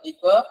 m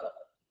अधिक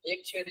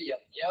 1/m,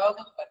 m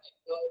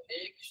अधिक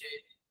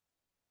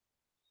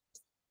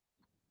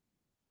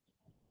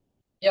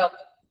 1/m.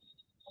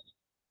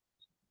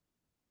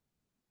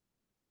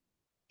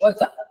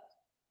 वजा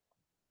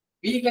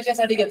b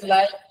कशासाठी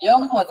घेतलाय,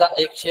 m वजा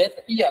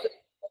 1/m.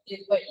 m,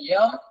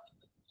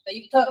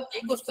 इथं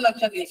एक गोष्ट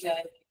लक्षात घ्यायची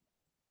आहे,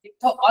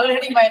 इथं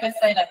ऑलरेडी मायनस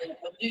साइन आहे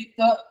म्हणजे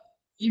इथं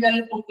ही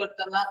व्हॅल्यू पुट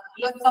करताना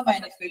प्लसचा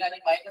मायनस होईल आणि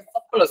मायनसचा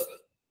प्लस होईल.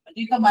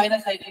 म्हणजे इथं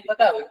मायनस आहे इथं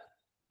काय होईल,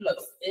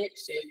 प्लस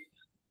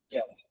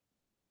 1/m.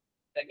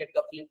 Bracket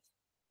complete.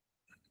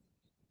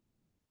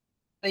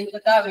 तर इथं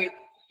काय होईल,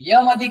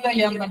 m अधिक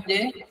m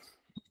म्हणजे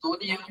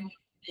 2m,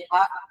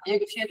 हा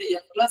 1/m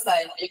प्लस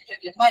आहे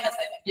 1/m मायनस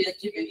आहे म्हणजे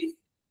याची बेरीज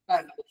काय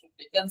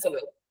होईल, कॅन्सल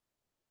होईल.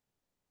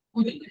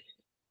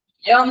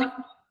 m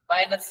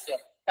मायनस m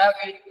काय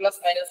होईल, प्लस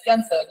मायनस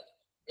कॅन्सल.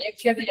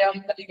 1/m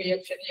अधिक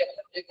 1/m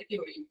म्हणजे किती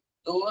होईल,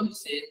 2/m.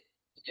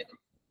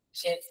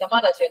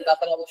 समान असेल तर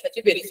आपण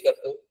अंशाची बेरीज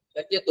करतो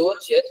म्हणजे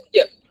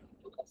 2/m.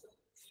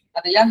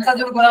 आता यांचा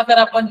जर गुणाकार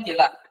आपण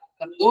केला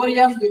तर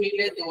 2m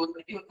गुणिले 2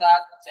 किती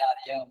होतात,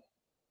 4m.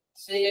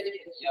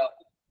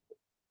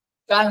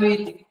 काय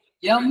होईल,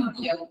 m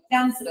m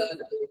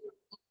कॅन्सल,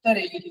 उत्तर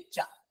येईल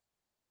 4.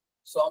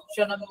 So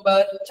option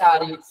number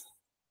 4 is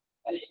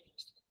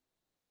correct.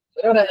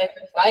 बरोबर आहे.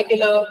 काय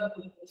केलं,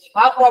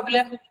 हा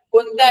प्रॉब्लेम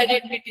कोणत्या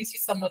आयडेंटिटीशी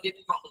संबंधित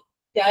आहे,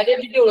 ती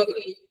आयडेंटिटी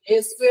ओळखली, a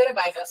square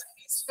minus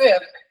b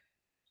square,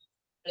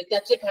 आणि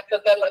त्याचे फॅक्टर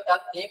काय पडतात,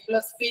 a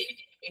plus b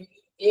into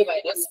a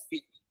minus b.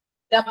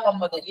 त्या फॉर्म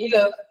मध्ये लिहिलं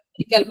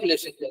आणि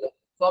कॅल्क्युलेशन केलं.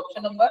 So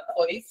option number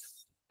 4 is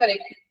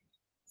correct.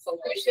 So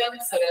question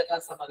सगळ्यांना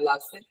समजला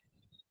असेल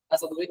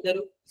असं गृहीत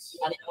धरू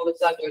आणि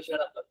पुढचा क्वेश्चन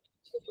आपण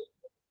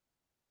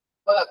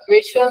बघा.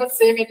 क्वेश्चन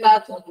सेम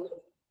येतात,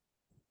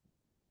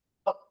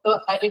 फक्त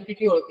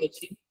आयडेंटिटी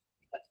ओळखायची.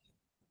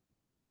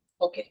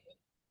 ओके,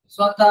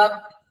 सो आता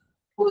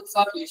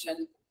पुढचा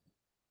क्वेश्चन.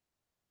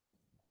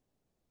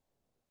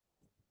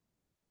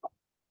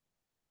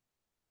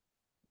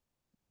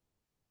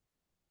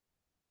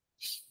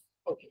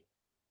 ओके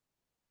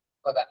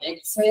बघा,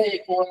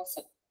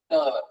 169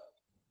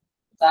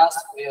 चा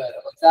स्क्वेअर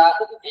वजा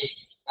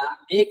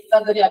 1 चा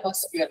जरी आपण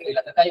स्क्वेअर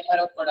लिहिला तर काही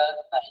फरक पडत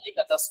नाही,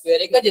 एकाचा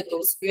स्क्वेअर एकच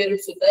येतो, स्क्वेअर रूट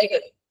सुद्धा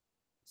एकच.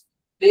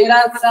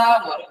 13 चा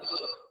वर्ग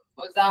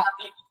वजा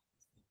 1.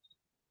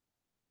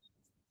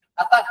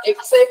 आता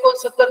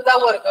 169 चा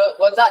वर्ग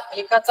वजा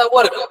 1 चा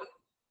वर्ग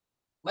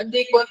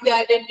म्हणजे कोणती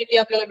आयडेंटिटी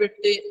आपल्याला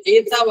भेटते,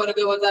 a चा वर्ग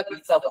वजा b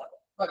चा वर्ग.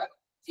 बघा,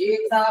 a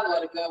चा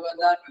वर्ग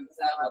वजा b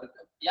चा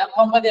वर्ग या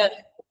फॉर्म मध्ये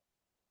आहे.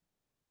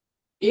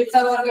 a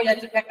चा वर्ग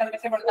याचे फॅक्टर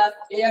कसे पडतात,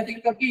 a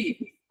अधिक b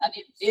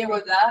आणि a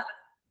वजा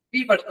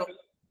b पडतो.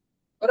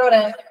 बरोबर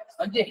आहे.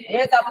 म्हणजे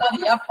हेच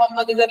आपण या फॉर्म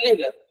मध्ये जर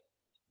लिहिलं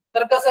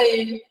तर कसं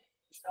येईल,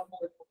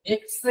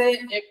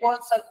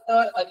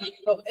 169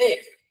 अधिक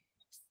 1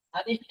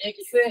 आणि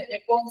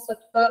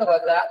 169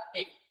 वजा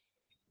 1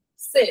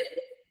 से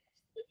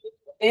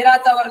 13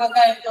 चा वर्ग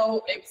काय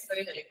येतो,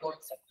 169.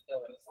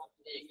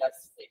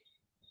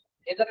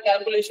 हे जर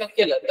कॅल्क्युलेशन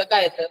केलं तर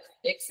काय येतं,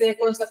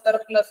 169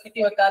 प्लस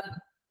किती होतात,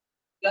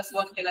 प्लस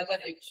 1 केला तर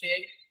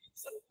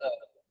 170.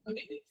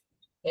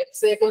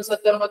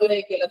 169 मधून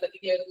 1 केला तर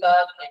किती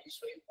होतात,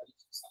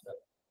 165.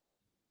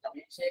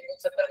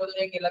 169 मधून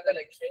 1 केला तर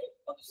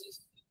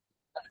 165.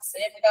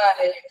 सेम काय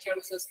आहे,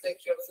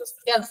 168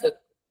 कॅन्सल,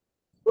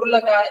 उरलं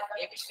काय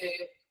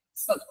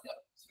 170.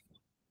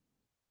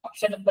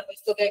 ऑप्शन नंबर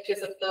दिसतो का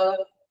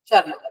 170,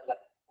 4 नंबरला,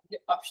 म्हणजे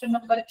ऑप्शन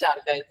नंबर 4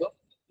 काय तो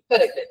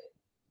करेक्ट आहे.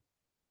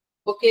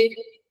 ओके,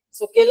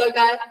 सो केलं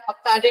काय,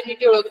 फक्त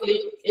आयडेंटिटी ओळखली,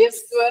 ए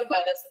स्क्वेअर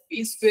मायनस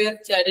बी स्क्वेअर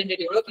ची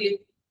आयडेंटिटी ओळखली,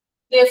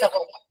 तेच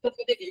आपण फक्त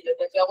तिथे लिहिलं,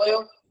 त्याचे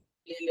अवयव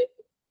लिहिले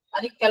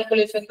आणि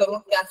कॅल्क्युलेशन करून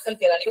कॅन्सल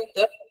केलं आणि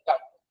उत्तर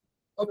काढलं.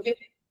 ओके,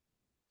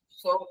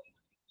 सो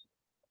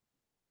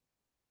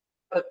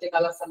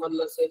प्रत्येकाला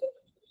समजलं असेल.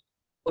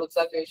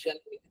 पुढचा क्वेश्चन,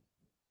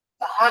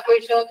 हा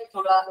क्वेश्चन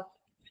थोडा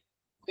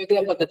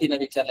वेगळ्या पद्धतीने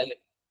विचारलेला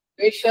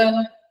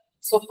क्वेश्चन,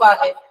 सोपा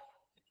आहे.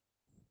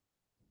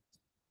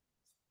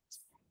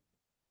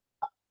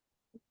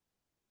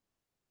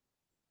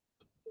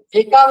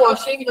 एका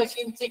वॉशिंग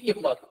मशीनची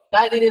किंमत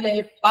काय दिलेली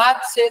आहे,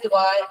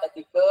 5/y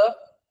अधिक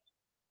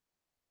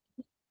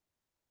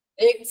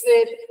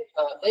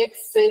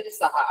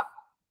 1/6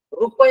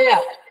 रुपये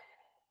आहे.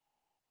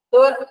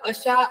 तर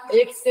अशा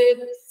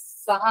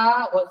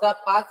 1/6 वजा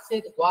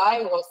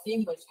 5/y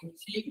वॉशिंग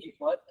मशीनची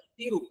किंमत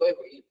किती रुपये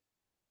होईल.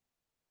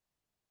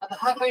 आता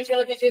हा क्वेश्चन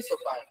अतिशय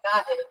सोपा आहे.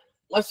 काय आहे,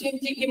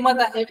 मशीनची किंमत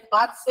आहे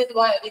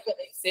 5/y अधिक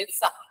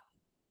 1/6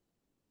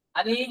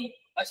 आणि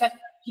अशा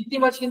किती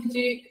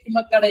मशीनची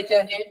किंमत काढायची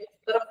आहे,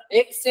 तर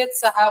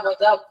 1/6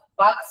 वजा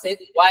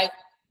 5/y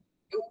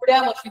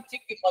एवढ्या मशीनची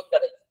किंमत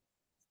काढायची.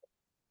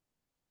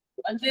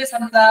 म्हणजे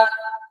समजा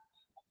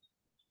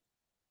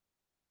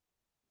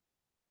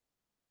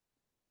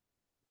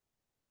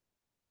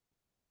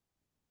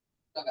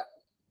बघा,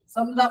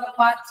 समजा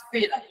 5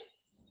 पेन आहे,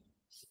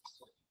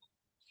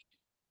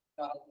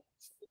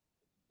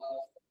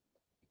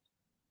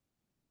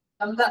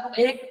 समजा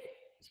एक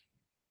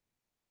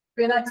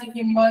पेनाची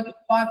किंमत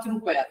 5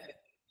 रुपये आहे,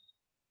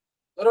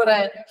 बरोबर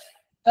आहे.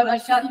 तर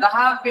अशा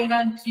 10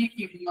 पेनांची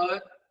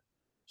किंमत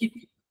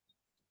किती,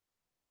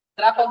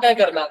 तर आपण काय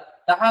करणार,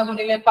 10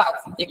 गुणिले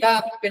 5, एका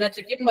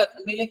पेनाची किंमत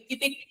गुणिले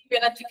किती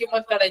पेनाची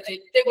किंमत काढायची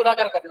ते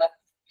गुणाकार करणार,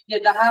 म्हणजे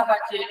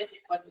 10×5 =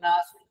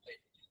 50 रुपये,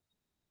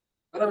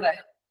 बरोबर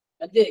आहे.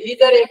 म्हणजे ही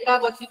जर एका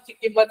मशीनची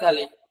किंमत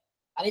झाली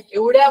आणि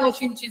एवढ्या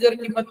मशीनची जर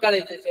किंमत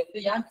काढायची असेल तर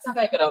यांचा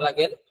काय करावं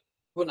लागेल,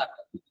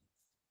 गुणाकार.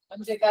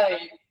 म्हणजे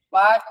काय,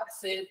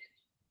 5/y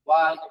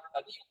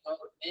अधिक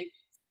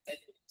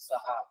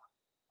 1/6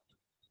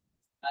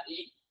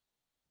 आणि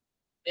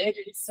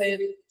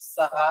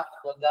 1/6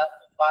 वजा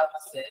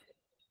 5/y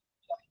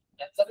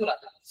यांचा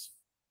गुणाकार.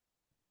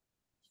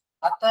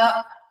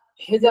 आता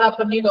हे जर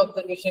आपण नीट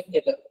ऑब्झर्वेशन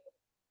केलं,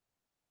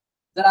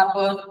 जर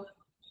आपण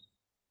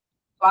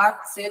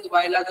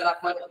 5/y ला जर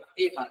आपण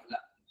a मानला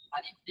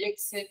आणि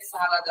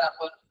 1/6 ला जर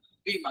आपण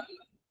b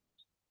मानला,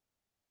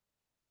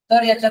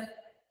 तर याच्यात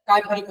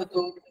काय फरक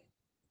होतो,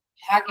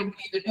 ह्या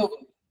किमती इथे ठेवतो.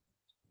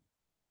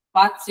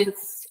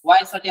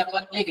 5/y साठी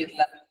आपण a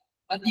घेतला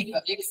अधिक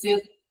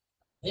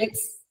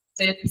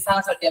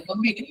 1/6 साठी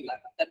आपण b घेतला,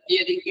 तर a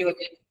अधिक b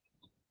होते.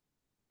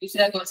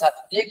 दुसऱ्या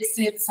कंसात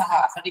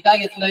 1/6 साठी काय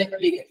घेतलंय,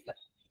 b घेतलं,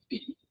 b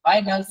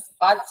मायनस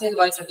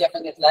 5/y साठी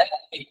आपण घेतलाय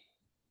b,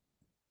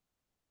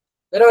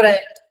 बरोबर आहे.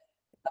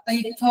 आता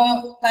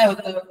इथं काय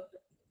होतं,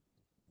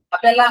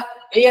 आपल्याला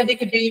a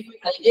अधिक b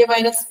आणि a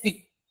minus b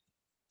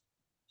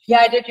he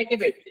identity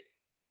भेटते.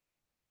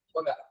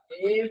 बघा, a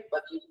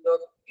अधिक b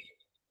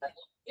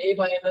आणि a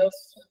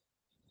minus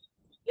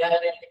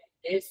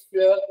a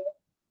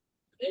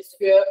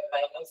square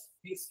minus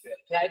b square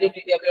he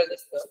identity आपल्याला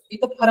दिसतं.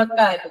 इथं फरक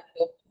काय आहे,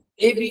 फक्त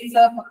a b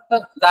चा फक्त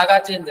जागा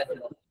चेंज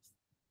झालेला.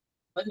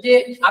 म्हणजे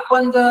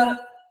आपण जर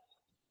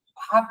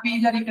हा b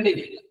जर इकडे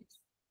लिहिला,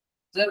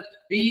 जर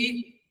b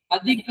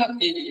अधिक a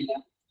लिहिला,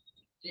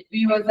 b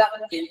वजा a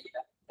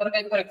लिहिला, तर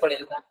काही फरक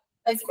पडेल का,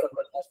 काहीच फरक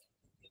पडत नाही.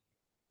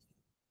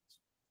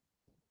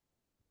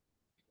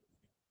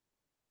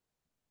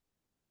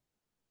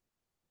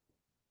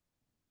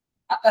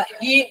 आता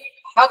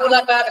हा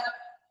गुणाकार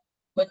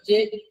म्हणजे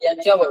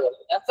यांच्यावर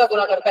यांचा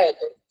गुणाकार काय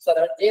येतो,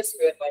 सरळ a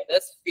square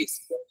minus b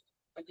square,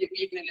 म्हणजे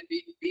b गुणिले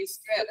b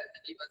स्क्वेअर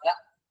आणि वजा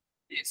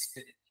a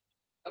स्क्वेअर,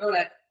 बरोबर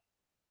आहे.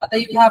 आता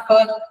इथे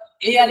आपण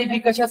a आणि b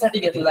कशासाठी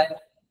घेतलाय,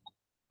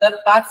 तर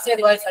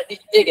 5/y साठी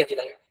a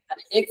घेतलाय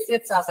आणि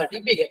 1/6 साठी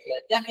b घेतलाय.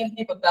 त्या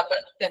किमती फक्त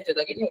आपण त्यांच्या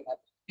जागी ठेवणार.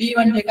 b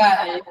म्हणजे काय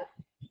आहे,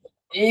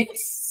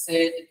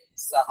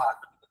 1/6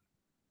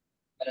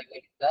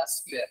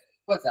 स्क्वेअर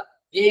वजा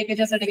a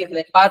कशासाठी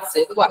घेतलाय,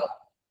 5/y,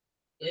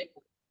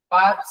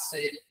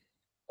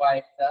 5/y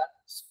चा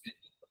स्क्वेअर.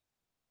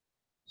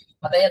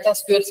 आता याचा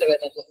स्क्वेअर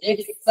सगळ्यात येतो,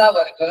 1 चा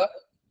वर्ग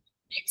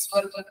x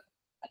वर्ग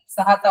आणि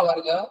 6 चा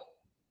वर्ग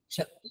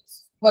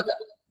 36 वजा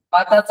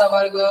 5 चा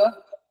वर्ग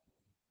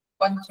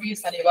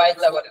 25 आणि y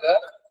चा वर्ग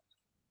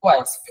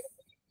y स्क्वेअर.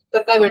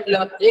 तर काय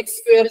भेटलं, x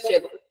स्क्वेअर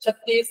छेद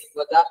 36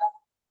 वजा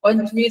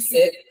 25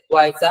 छेद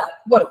y चा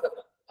वर्ग.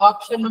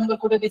 ऑप्शन नंबर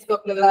कुठे दिसतो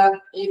आपल्याला,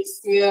 x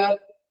स्क्वेअर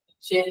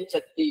छेद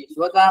 36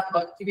 वजा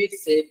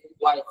 25 छेद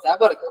y चा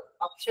वर्ग.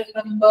 ऑप्शन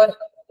नंबर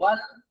 1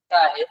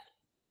 काय आहे,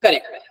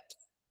 करेक्ट आहे,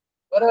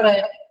 बरोबर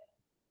आहे.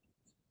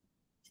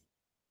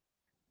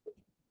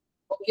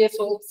 ओके,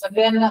 सो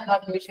सगळ्यांना हा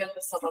क्वेश्चन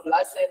समजला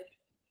असेल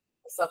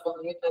असं आपण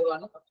गृहीत धरू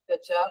आणि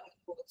त्याच्या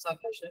पुढचा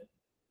क्वेश्चन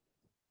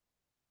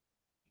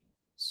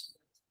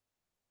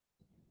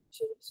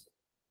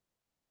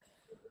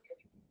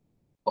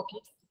ओके.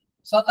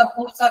 सो आता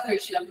पुढचा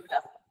क्वेश्चन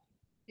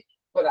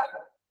बघा,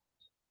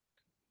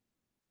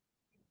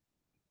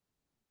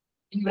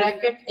 in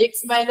bracket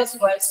x minus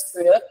Y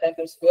square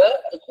bracket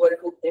square equal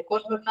to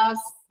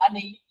 49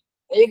 आणि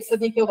x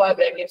अधिक y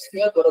ब्रॅकेट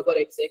स्क्वेअर बरोबर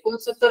x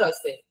 69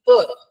 असेल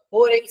तर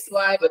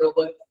 4xy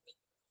बरोबर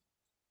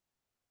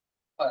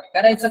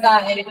करायचं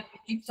काय आहे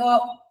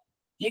इथं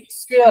x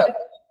square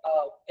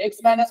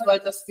x minus y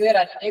चा स्क्वेअर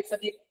आणि x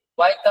अधिक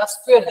y चा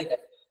स्क्वेअर दिला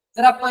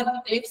जर आपण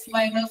x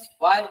मायनस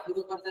y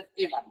बरोबर जर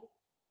a मानलं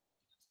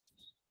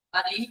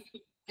आणि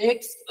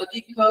x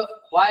अधिक y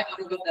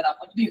बरोबर जर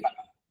आपण b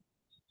मानलं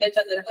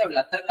त्याच्या जर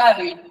ठेवला तर काय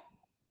होईल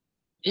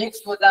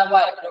x वजा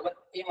y बरोबर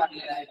a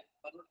मानलेला आहे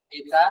म्हणून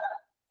a चा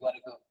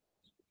वर्ग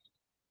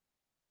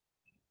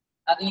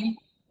आणि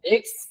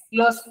x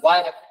प्लस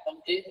y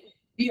म्हणजे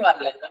b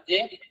मानलाय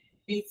म्हणजे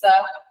b चा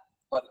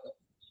वर्ग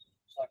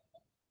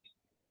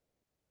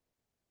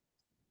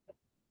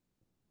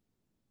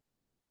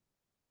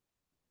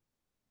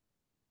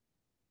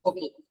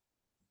ओके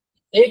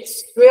एक्स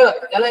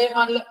स्क्वेअर याला हे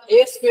मानलं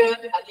ए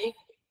स्क्वेअर आणि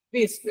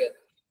बी स्क्वेअर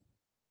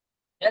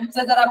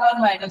यांचं जर आपण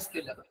मायनस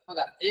केलं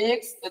बघा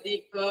एक्स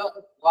अधिक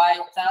वाय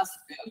चा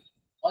स्क्वेअर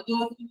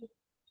मधून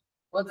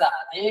वजा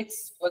एक्स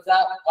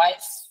वजा वाय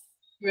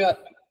स्क्वेअर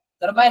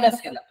जर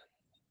मायनस केला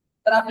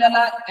तर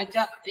आपल्याला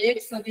याच्या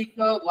एक्स अधिक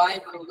वाय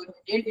बरोबर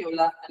ए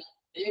ठेवला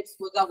आणि एक्स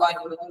वजा वाय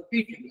बरोबर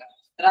बी ठेवला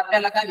तर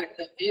आपल्याला काय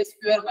भेटतं ए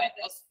स्क्वेअर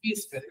मायनस बी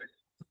स्क्वेअर भेटतं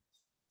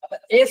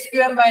ए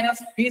स्क्वेअर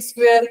मायनस बी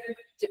स्क्वेअर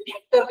चे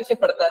फॅक्टर कसे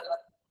पडतात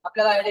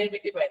आपल्याला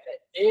आयडेंटिटी माहित आहे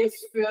ए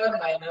स्क्वेअर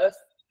मायनस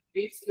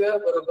बी स्क्वेअर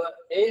बरोबर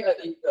ए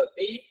अधिक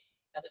बी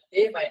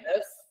आणि ए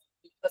मायनस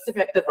असे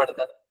फॅक्टर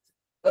पडतात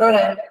बरोबर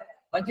आहे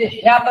म्हणजे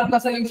हे आपण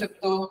कसं लिहू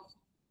शकतो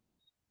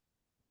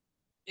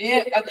ए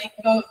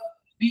अधिक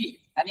बी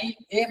आणि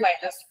ए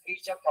मायनस बी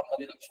च्या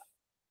फॉर्ममध्ये लिहू शकतो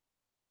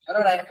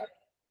बरोबर आहे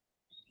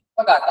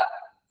बघा आता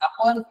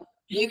आपण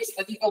एक्स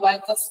अधिक वाय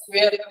चा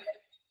स्क्वेअर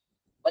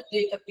म्हणजे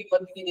इथे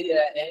किंमत किती दिलेली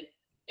आहे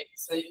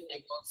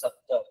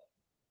 169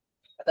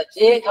 आता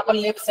जे आपण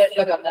लेफ्ट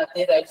साइडला करणार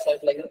ते राईट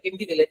साइडला घेऊन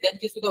किती दिले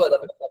त्यांची सुद्धा वजा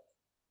करतात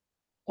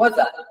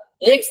वजा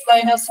x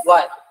मायनस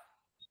y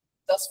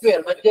चा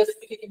स्क्वेअर म्हणजे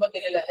किती किंमत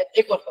दिलेली आहे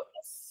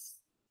 49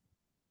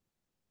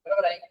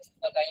 बरोबर आहे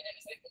काही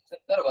नाही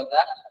 69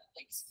 वजा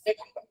x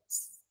 49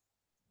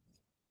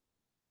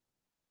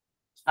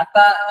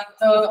 आता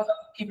इथं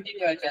किमती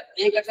ठेवायच्या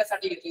a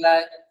कशासाठी घेतला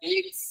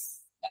आहे x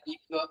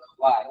अधिक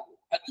y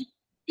अधिक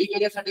b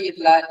कशासाठी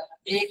घेतला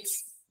x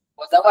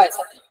वजा y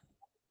साठी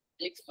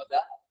x वजा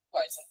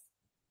y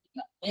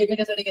साठी a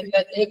कशासाठी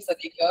घेतला x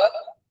अधिक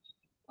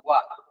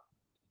y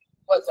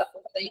वजा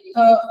आता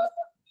इथं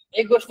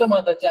एक गोष्ट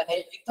महत्त्वाची आहे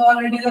इथं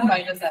ऑलरेडी जर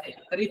मायनस आहे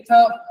तर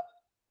इथं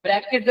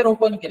ब्रॅकेट जर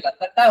ओपन केला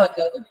तर काय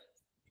होतं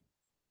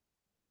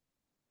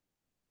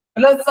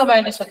प्लसचा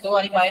मायनस होतो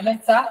आणि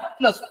मायनसचा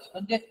प्लस होतो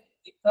म्हणजे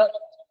इथं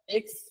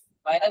x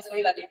मायनस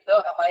होईल आणि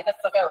इथं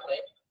मायनसचा काय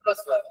होतंय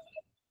प्लस होईल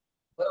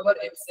बरोबर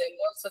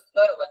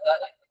 169 वजा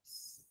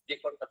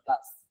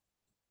 49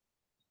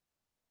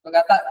 मग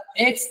आता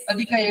x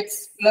अधिक x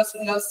प्लस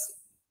प्लस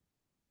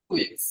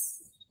 2x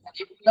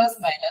आणि plus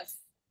minus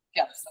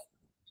cancel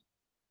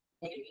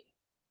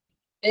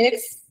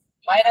x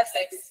minus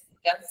x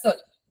cancel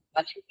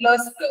आणि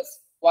प्लस प्लस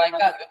y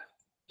काय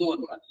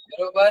 2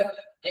 बरोबर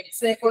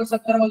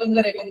 169 मधून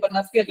जर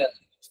 49 केलं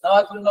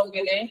 9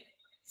 गेले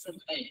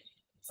 0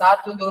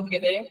 7 2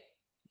 गेले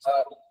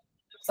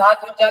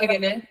 7 4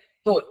 गेले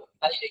 2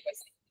 आणि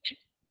 1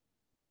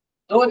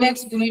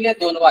 2x गुणिले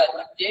 2y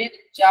म्हणजे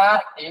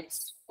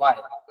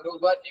 4xy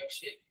बरोबर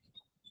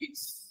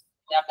 120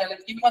 आपल्याला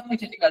किंमत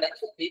किती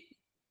काढायची होती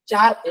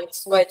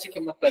 4xy ची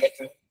किंमत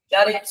काढायची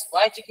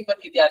 4xy ची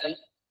किंमत किती आली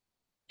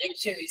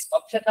 120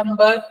 ऑप्शन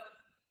नंबर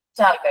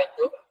 4 काय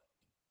तो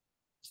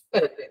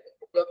करते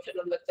ऑप्शन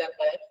नंबर 4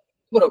 काय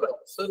बरोबर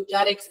सो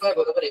 4xy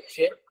बरोबर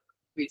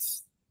 120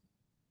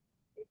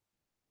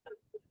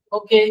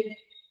 ओके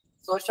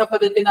सो अशा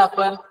पद्धतीने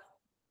आपण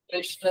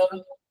प्रश्न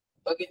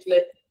बघितले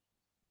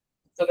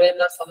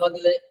सगळ्यांना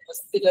समजले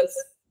असतीलच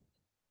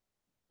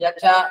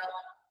याच्या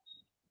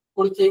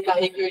पुढचे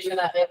काही क्वेश्चन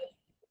आहेत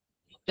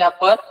ते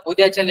आपण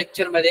उद्याच्या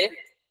लेक्चर मध्ये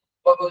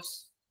बघू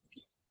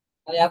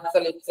आणि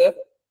आजचं लेक्चर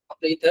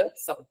आपलं इथं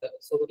संपतं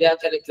सो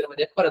उद्याच्या लेक्चर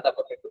मध्ये परत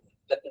आपण भेटू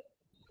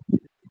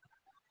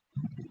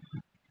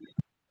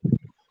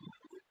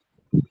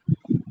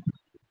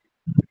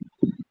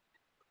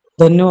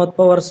धन्यवाद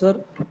पवार सर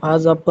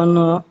आज आपण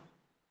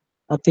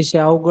अतिशय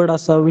अवघड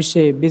असा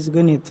विषय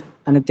बीजगणित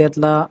आणि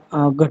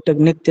त्यातला घटक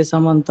नित्य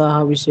समानता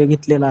हा विषय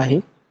घेतलेला आहे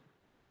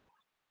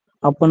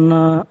आपण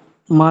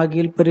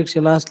मागील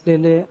परीक्षेला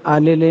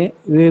आलेले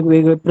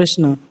वेगवेगळे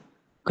प्रश्न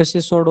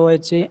कसे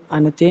सोडवायचे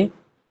आणि ते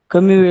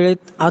कमी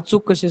वेळेत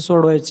अचूक कसे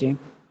सोडवायचे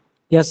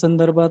या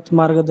संदर्भात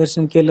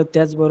मार्गदर्शन केलं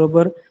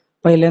त्याचबरोबर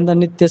पहिल्यांदा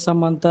नित्य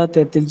समानता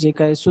त्यातील जे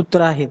काही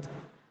सूत्र आहेत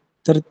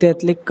तर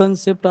त्यातले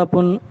कन्सेप्ट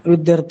आपण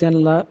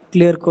विद्यार्थ्यांना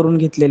क्लिअर करून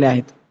घेतलेले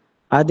आहेत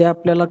आधी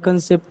आपल्याला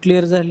कन्सेप्ट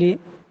क्लिअर झाली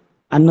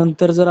आणि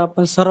नंतर जर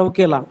आपण सराव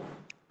केला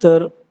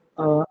तर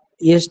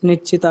यश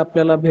निश्चित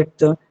आपल्याला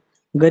भेटतं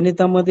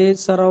गणितामध्ये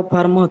सराव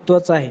फार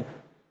महत्त्वाचा आहे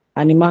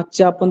आणि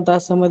मागच्या आपण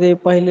तासामध्ये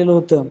पाहिलेलं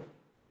होतं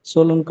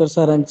सोलनकर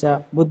सरांच्या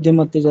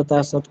बुद्धिमत्तेच्या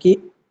तासात की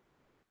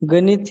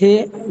गणित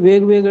हे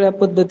वेगवेगळ्या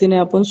पद्धतीने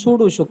आपण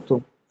सोडवू शकतो.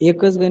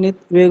 एकच गणित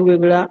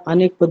वेगवेगळ्या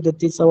अनेक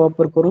पद्धतीचा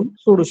वापर करून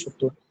सोडवू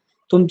शकतो.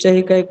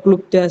 तुमच्याही काही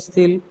क्लुप्त्या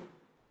असतील,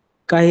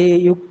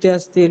 काही युक्त्या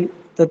असतील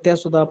तर त्या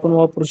सुद्धा आपण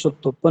वापरू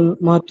शकतो. पण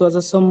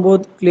महत्वाचा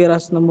संबोध क्लिअर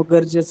असणं मग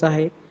गरजेचं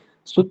आहे.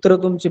 सूत्र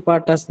तुमची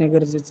पाठ असणे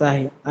गरजेचं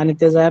आहे आणि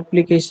त्याचं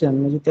ऍप्लिकेशन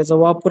म्हणजे त्याचा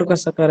वापर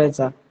कसा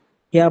करायचा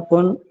हे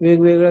आपण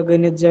वेगवेगळ्या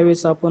गणित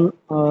ज्यावेळेस आपण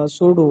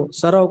सोडवू,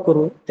 सराव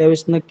करू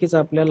त्यावेळेस नक्कीच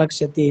आपल्या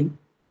लक्षात येईल.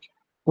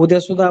 उद्या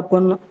सुद्धा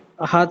आपण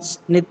हाच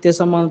नित्य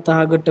समानता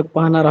हा घटक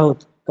पाहणार आहोत.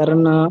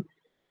 कारण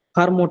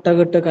फार मोठा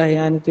घटक आहे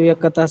आणि तो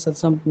एका तासात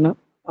संपणं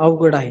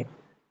अवघड आहे.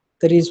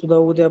 तरी सुद्धा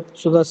उद्या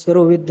सुद्धा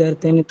सर्व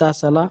विद्यार्थ्यांनी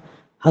तासाला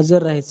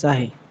हजर राहायचं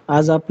आहे.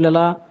 आज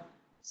आपल्याला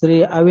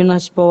श्री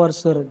अविनाश पवार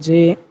सर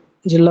जे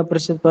जिल्हा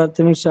परिषद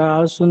प्राथमिक शाळा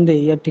आळसुंदे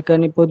या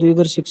ठिकाणी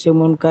पदवीधर शिक्षक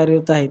म्हणून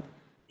कार्यरत आहेत,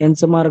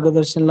 यांचं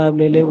मार्गदर्शन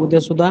लाभलेले उद्या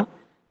सुद्धा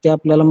ते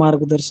आपल्याला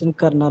मार्गदर्शन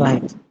करणार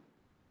आहेत.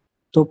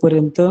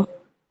 तोपर्यंत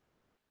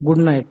गुड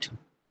नाईट.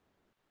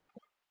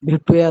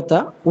 भेटूया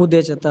आता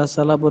उद्याच्या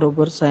तासाला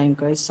बरोबर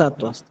सायंकाळी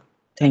 7 वाजता.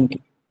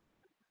 थँक्यू.